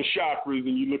 7 chakras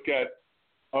and you look at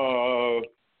 7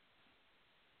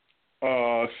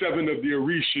 of the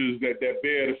orishas that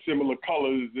bear the similar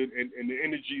colors and the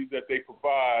energies that they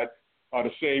provide are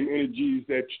the same energies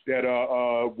that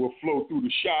will flow through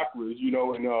the chakras, you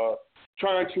know, and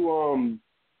trying to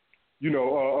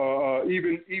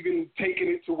Even taking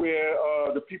it to where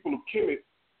the people of Kemet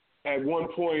at one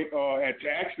point,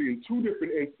 actually in two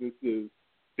different instances,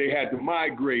 they had to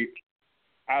migrate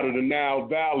out of the Nile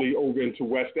Valley over into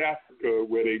West Africa,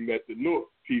 where they met the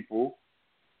Nook people,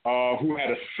 who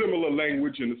had a similar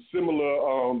language and a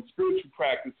similar spiritual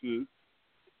practices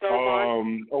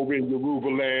over in Yoruba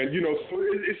land.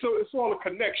 So it's all a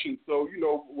connection. So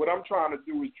what I'm trying to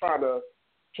do is trying to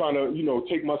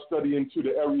take my study into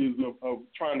the areas of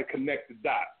trying to connect the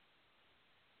dots.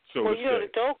 So well, the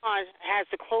Dogon has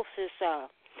the closest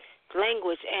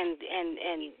language and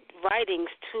writings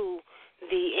to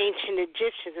the ancient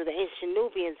Egyptians or the ancient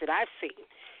Nubians that I've seen.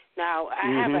 Now, I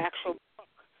have an actual book.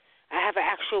 I have an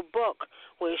actual book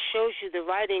where it shows you the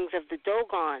writings of the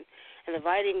Dogon and the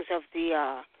writings of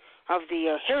the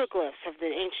hieroglyphs of the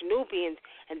ancient Nubians,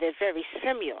 and they're very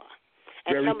similar.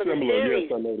 And very some of similar, the theories,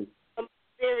 yes, I noticed.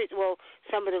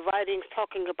 Some of the writings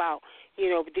talking about,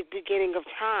 the beginning of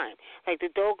time. Like the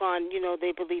Dogon,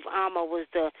 they believe Amma was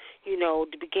the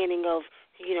beginning of,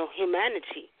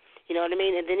 humanity. You know what I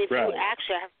mean? And then if you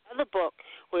actually have another book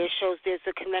where it shows there's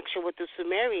a connection with the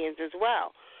Sumerians as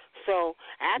well. So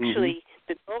actually,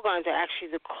 the Dogons are actually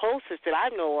the closest that I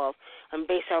know of, and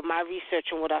based on my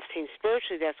research and what I've seen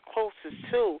spiritually, that's closest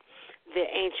to the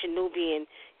ancient Nubian,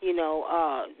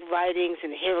 writings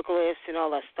and hieroglyphs and all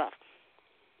that stuff.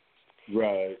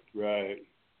 Right.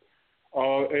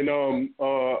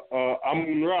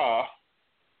 Amun-Ra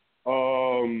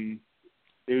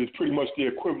is pretty much the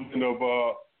equivalent of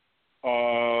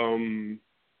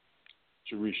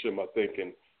Charisha, am I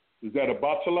thinking? Is that a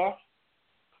Batala?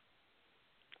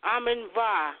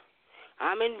 Amun-Ra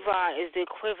is the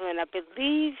equivalent, I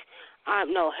believe.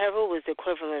 Heru is the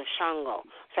equivalent of Shango.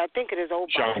 So I think it is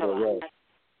Obatala. Shango, right.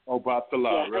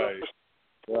 Obatala, right.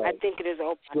 I think it is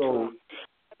Obatala. So,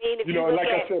 if you like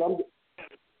I said,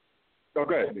 go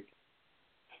ahead.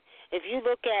 If you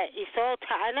look at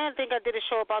and I think I did a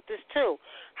show about this too,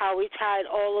 how we tied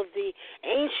all of the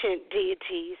ancient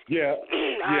deities. Yeah,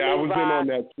 I was in on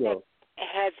that show.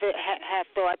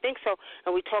 Hathor, I think so,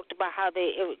 and we talked about how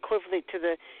they equivalent to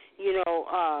the,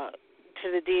 to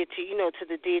the deity, to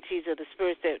the deities or the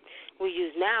spirits that we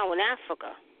use now in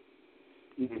Africa.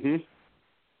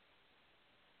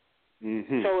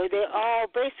 So they're all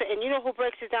based, and you know who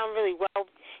breaks it down really well,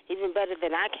 even better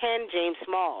than I can? James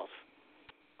Smalls.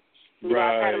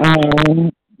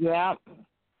 Yeah.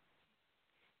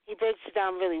 He breaks it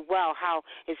down really well. How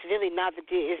it's really not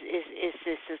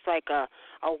it's like a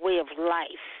way of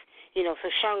life. So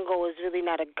Shango is really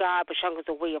not a god, but Shango is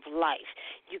a way of life.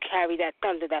 You carry that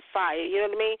thunder, that fire. You know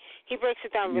what I mean? He breaks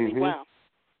it down really well.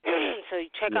 So you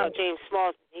check out James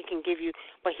Smalls. He can give you,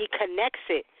 but he connects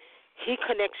it. He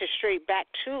connects it straight back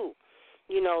to,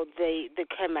 the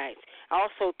Kemites.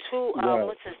 Also to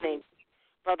what's his name,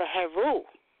 Brother Heru.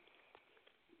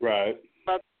 Right.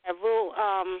 Brother Heru.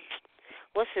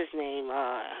 What's his name?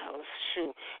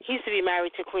 He used to be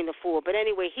married to Queen Afua, but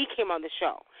anyway, he came on the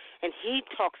show and he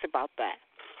talks about that.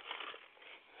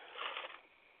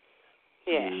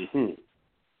 Yeah.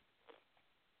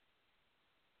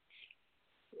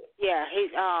 Yeah. He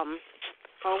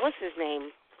what's his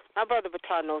name? My brother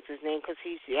Batar knows his name because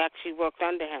he's actually worked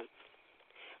under him.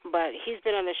 But he's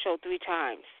been on the show 3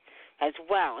 times as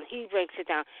well, and he breaks it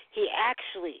down. He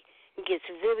actually gets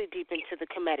really deep into the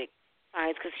Kemetic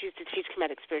science because he used to teach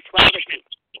Kemetic spirituality.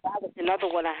 Another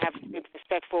one I have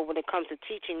respect for when it comes to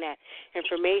teaching that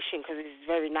information because he's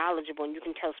very knowledgeable, and you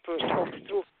can tell spirit talks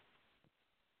through.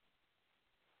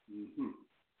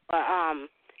 But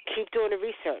keep doing the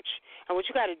research. And what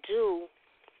you got to do,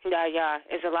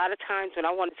 is a lot of times when I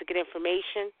wanted to get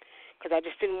information, because I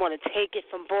just didn't want to take it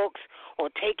from books or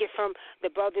take it from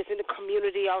the brothers in the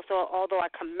community. Also, although I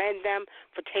commend them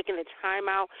for taking the time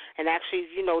out and actually,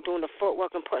 doing the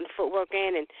footwork and putting footwork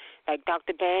in, and like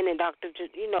Dr. Ben and Dr.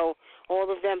 All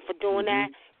of them for doing that,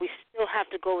 we still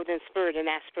have to go within spirit, and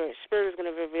that spirit is going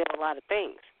to reveal a lot of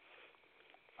things.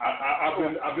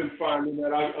 I've been finding that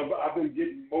I've been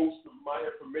getting most of my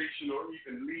information or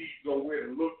even leads on where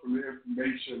to look for the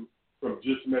information from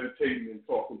just meditating and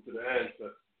talking to the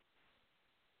ancestors.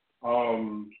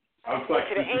 I was like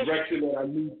the directions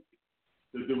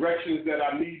that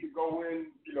I need to go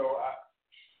in,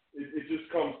 it just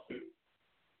comes to me.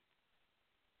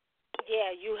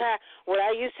 Yeah, you have. What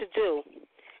I used to do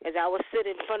is I would sit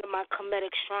in front of my Kemetic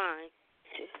shrine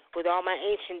with all my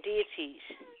ancient deities.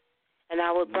 And I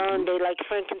would burn, they like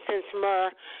frankincense,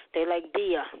 myrrh, they like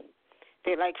bia.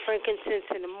 They like frankincense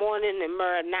in the morning and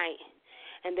myrrh at night.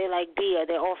 And they like bia,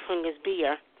 their offering is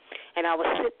bia. And I would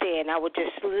sit there and I would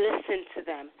just listen to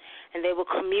them. And they would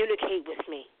communicate with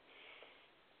me.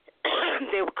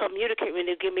 they would communicate and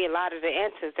they'd give me a lot of the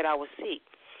answers that I would seek.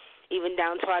 Even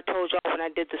down to I told y'all when I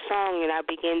did the song and I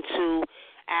began to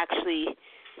actually,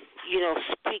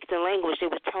 speak the language, they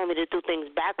was telling me to do things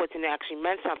backwards and it actually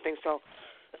meant something. So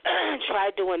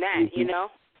try doing that,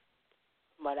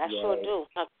 But I sure do.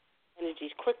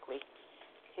 Energies quickly,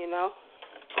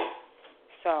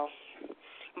 So,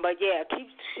 but yeah,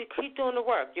 keep doing the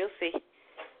work. You'll see.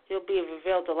 You'll be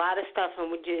revealed a lot of stuff,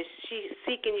 and when you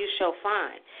seek and you shall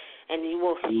find, and you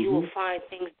will find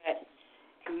things that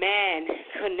man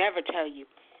could never tell you.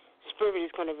 Spirit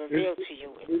is going to reveal to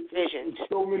you in visions. It's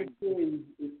so many things.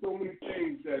 It's so many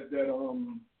things that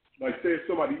like say if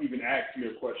somebody even asks me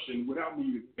a question without me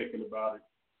even thinking about it,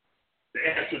 the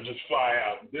answer just fly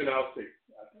out. Then I'll say,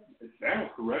 it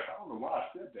sounds correct. I don't know why I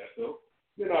said that though.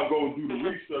 Then I'll go and do the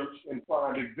research and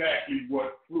find exactly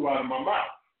what flew out of my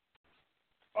mouth.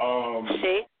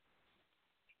 See?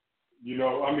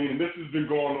 This has been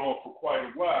going on for quite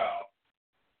a while.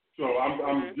 So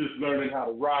I'm just learning how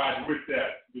to ride with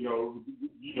that,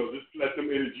 just let them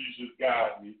energies just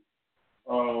guide me.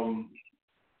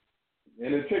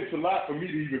 And it takes a lot for me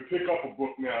to even pick up a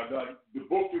book now. The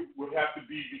book would have to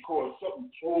be because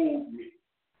something told me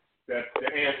that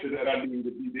the answer that I need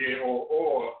to be there,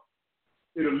 or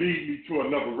it'll lead me to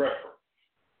another reference.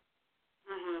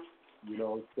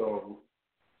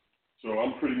 So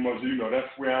I'm pretty much,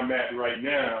 that's where I'm at right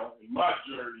now in my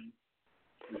journey.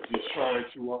 It's just trying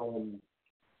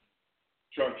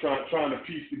to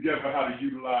piece together how to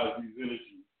utilize these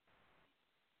energies.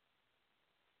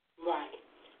 Right.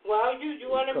 Well, you're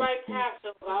on the right path.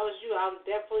 So if I was you, I would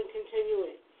definitely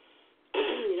continue it.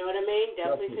 You know what I mean?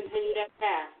 Definitely continue that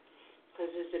path,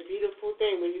 because it's a beautiful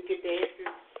thing when you get the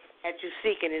answers that you're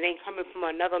seeking. It ain't coming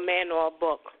from another man or a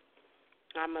book.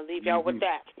 I'm gonna leave y'all with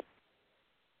that.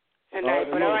 Tonight,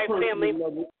 but all right, family.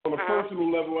 On a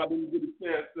personal level, I didn't get a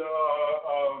chance to,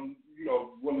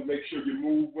 want to make sure your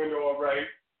move went all right.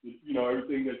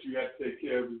 Everything that you had to take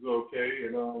care of was okay,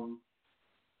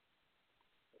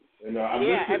 and I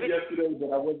listened yesterday,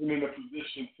 but I wasn't in a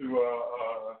position to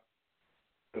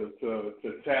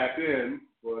tap in.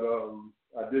 But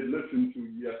I did listen to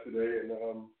you yesterday, and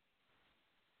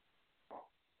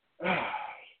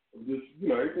I'm just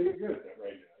everything's good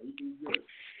right now. Everything's good.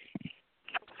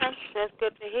 Okay, that's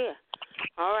good to hear.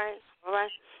 All right.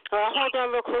 Hold on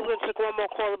real quick. We're going to take one more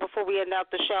caller before we end out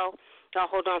the show. Y'all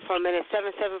hold on for a minute.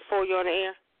 774, you're on the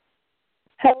air.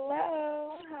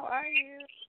 Hello. How are you?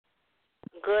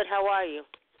 Good. How are you?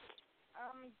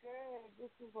 I'm good. This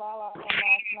is Lala from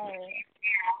last night.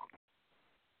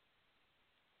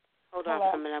 Hold on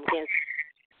for a minute. I'm getting...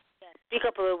 Speak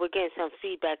up a little. We're getting some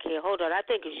feedback here. Hold on. I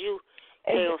think it's you,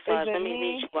 K.O. Let me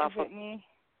reach you out. Is it me?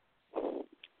 Go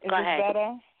ahead.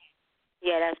 Better?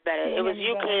 Yeah, that's better. It was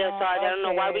you, K.O. I don't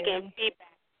know why we're getting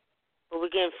feedback, but we're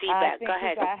getting feedback. Go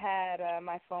ahead. I had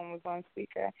my phone was on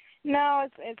speaker. No,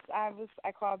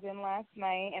 I called in last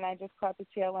night and I just caught the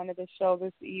tail end of the show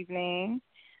this evening.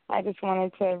 I just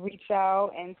wanted to reach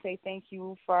out and say thank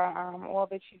you for all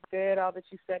that you did, all that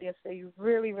you said yesterday. You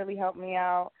really, really helped me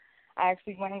out. I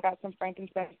actually went and got some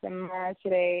frankincense and myrrh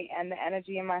today, and the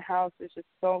energy in my house is just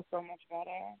so much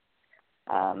better.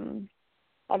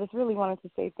 I just really wanted to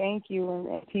say thank you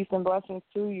and peace and blessings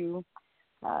to you.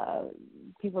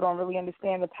 People don't really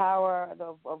understand the power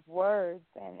of words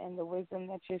and the wisdom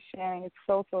that you're sharing. It's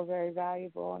so very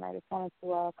valuable, and I just wanted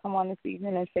to come on this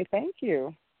evening and say thank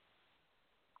you.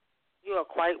 You are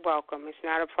quite welcome. It's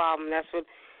not a problem. That's what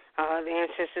the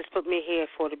ancestors put me here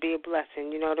for, to be a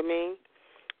blessing. You know what I mean?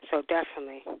 So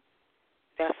definitely,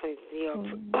 you're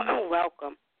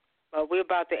welcome. But we're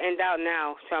about to end out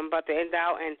now, so I'm about to end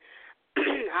out, and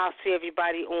I'll see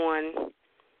everybody on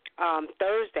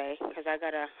Thursday, because I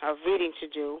got a reading to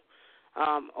do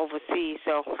overseas,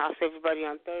 so I'll see everybody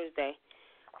on Thursday.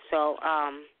 So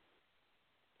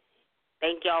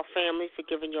thank y'all, family, for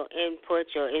giving your input,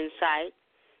 your insight,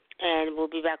 and we'll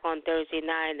be back on Thursday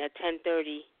night at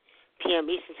 10:30 p.m.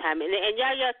 Eastern Time. And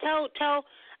tell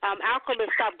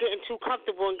Alchemist stop getting too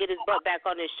comfortable and get his butt back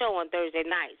on his show on Thursday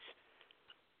nights.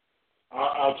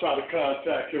 I'll try to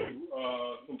contact him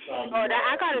sometime. Oh,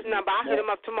 I got his number. I'll hit him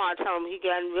up tomorrow. Tell him he's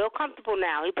getting real comfortable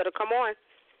now. He better come on.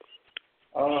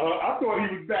 I thought he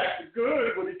was back to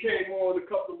good when he came on a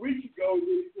couple of weeks ago. And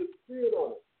he disappeared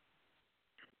on it.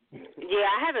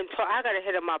 Yeah, I got to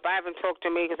hit him up. I haven't talked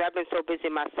to me because I've been so busy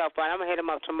myself. But I'm going to hit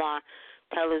him up tomorrow.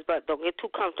 Tell his butt, don't get too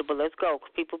comfortable. Let's go,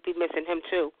 because people be missing him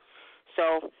too.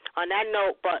 So on that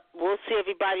note, but we'll see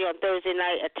everybody on Thursday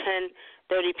night at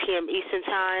 10:30 p.m. Eastern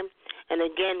Time. And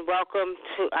again, welcome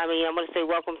to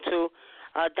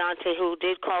Dante, who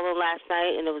did call in last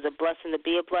night, and it was a blessing to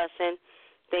be a blessing.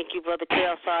 Thank you, Brother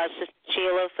KLSR, Sister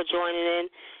Sheila, for joining in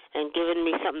and giving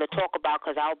me something to talk about,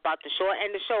 because I was about to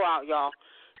end the show out, y'all.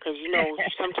 Because, you know,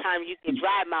 sometimes you get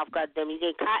dry mouth, goddamn, you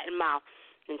get cotton mouth.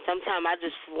 And sometimes I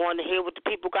just want to hear what the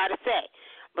people got to say.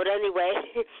 But anyway,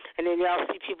 and then y'all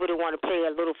see people that want to pay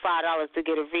a little $5 to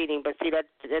get a reading. But see, that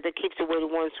keeps away the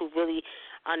ones who really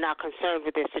are not concerned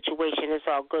with their situation. It's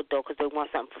all good, though, because they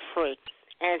want something for free.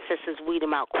 Ancestors weed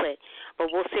them out quick.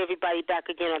 But we'll see everybody back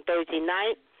again on Thursday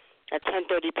night at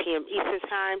 10:30 p.m. Eastern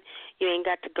Time. You ain't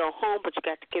got to go home, but you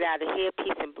got to get out of here.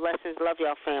 Peace and blessings. Love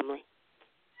y'all, family.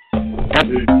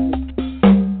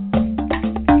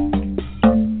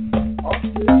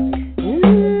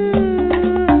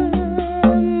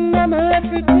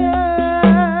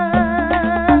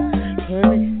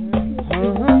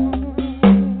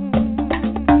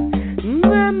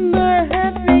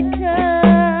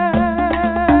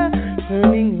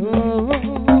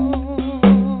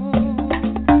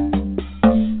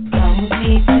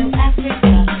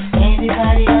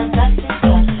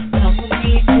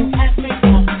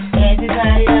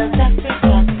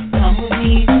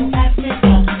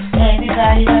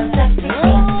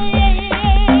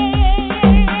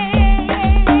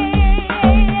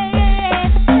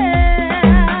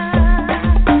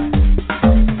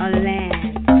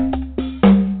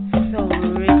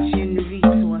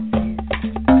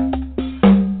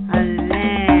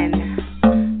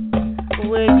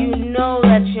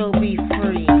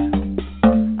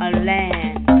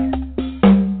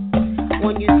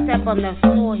 On the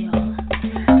soil,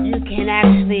 you can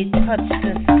actually touch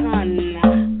the sun.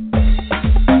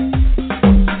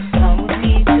 Come with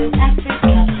me to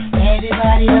Africa,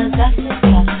 everybody loves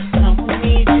Africa. Come with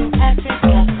me to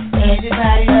Africa,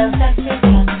 everybody loves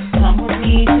Africa. Come with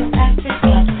me to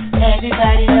Africa,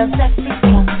 everybody loves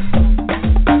Africa.